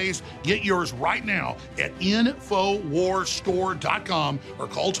be amazed. Get yours right now at InfoWarsStore.com or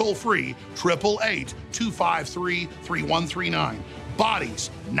call toll-free 888-253-3139. Body's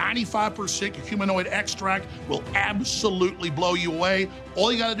 95% curcuminoid extract will absolutely blow you away.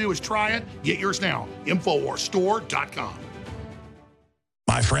 All you got to do is try it. Get yours now. InfoWarsStore.com.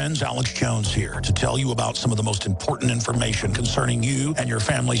 My friends, Alex Jones here to tell you about some of the most important information concerning you and your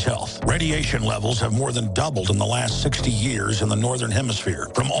family's health. Radiation levels have more than doubled in the last 60 years in the Northern Hemisphere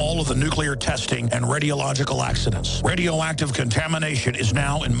from all of the nuclear testing and radiological accidents. Radioactive contamination is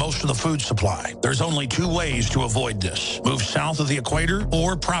now in most of the food supply. There's only two ways to avoid this. Move south of the equator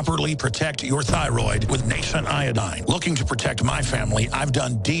or properly protect your thyroid with Nascent Iodine. Looking to protect my family, I've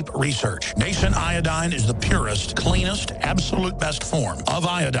done deep research. Nascent Iodine is the purest, cleanest, absolute best form of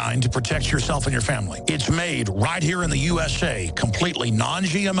iodine to protect yourself and your family. It's made right here in the USA, completely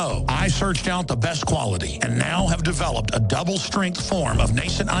non-GMO. I searched out the best quality and now have developed a double-strength form of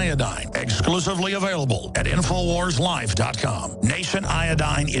nascent iodine, exclusively available at InfoWarsLife.com. Nascent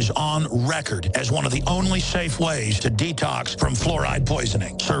iodine is on record as one of the only safe ways to detox from fluoride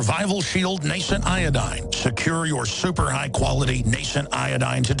poisoning. Survival Shield Nascent Iodine. Secure your super high-quality nascent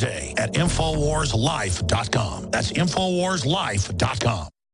iodine today at InfoWarsLife.com. That's InfoWarsLife.com.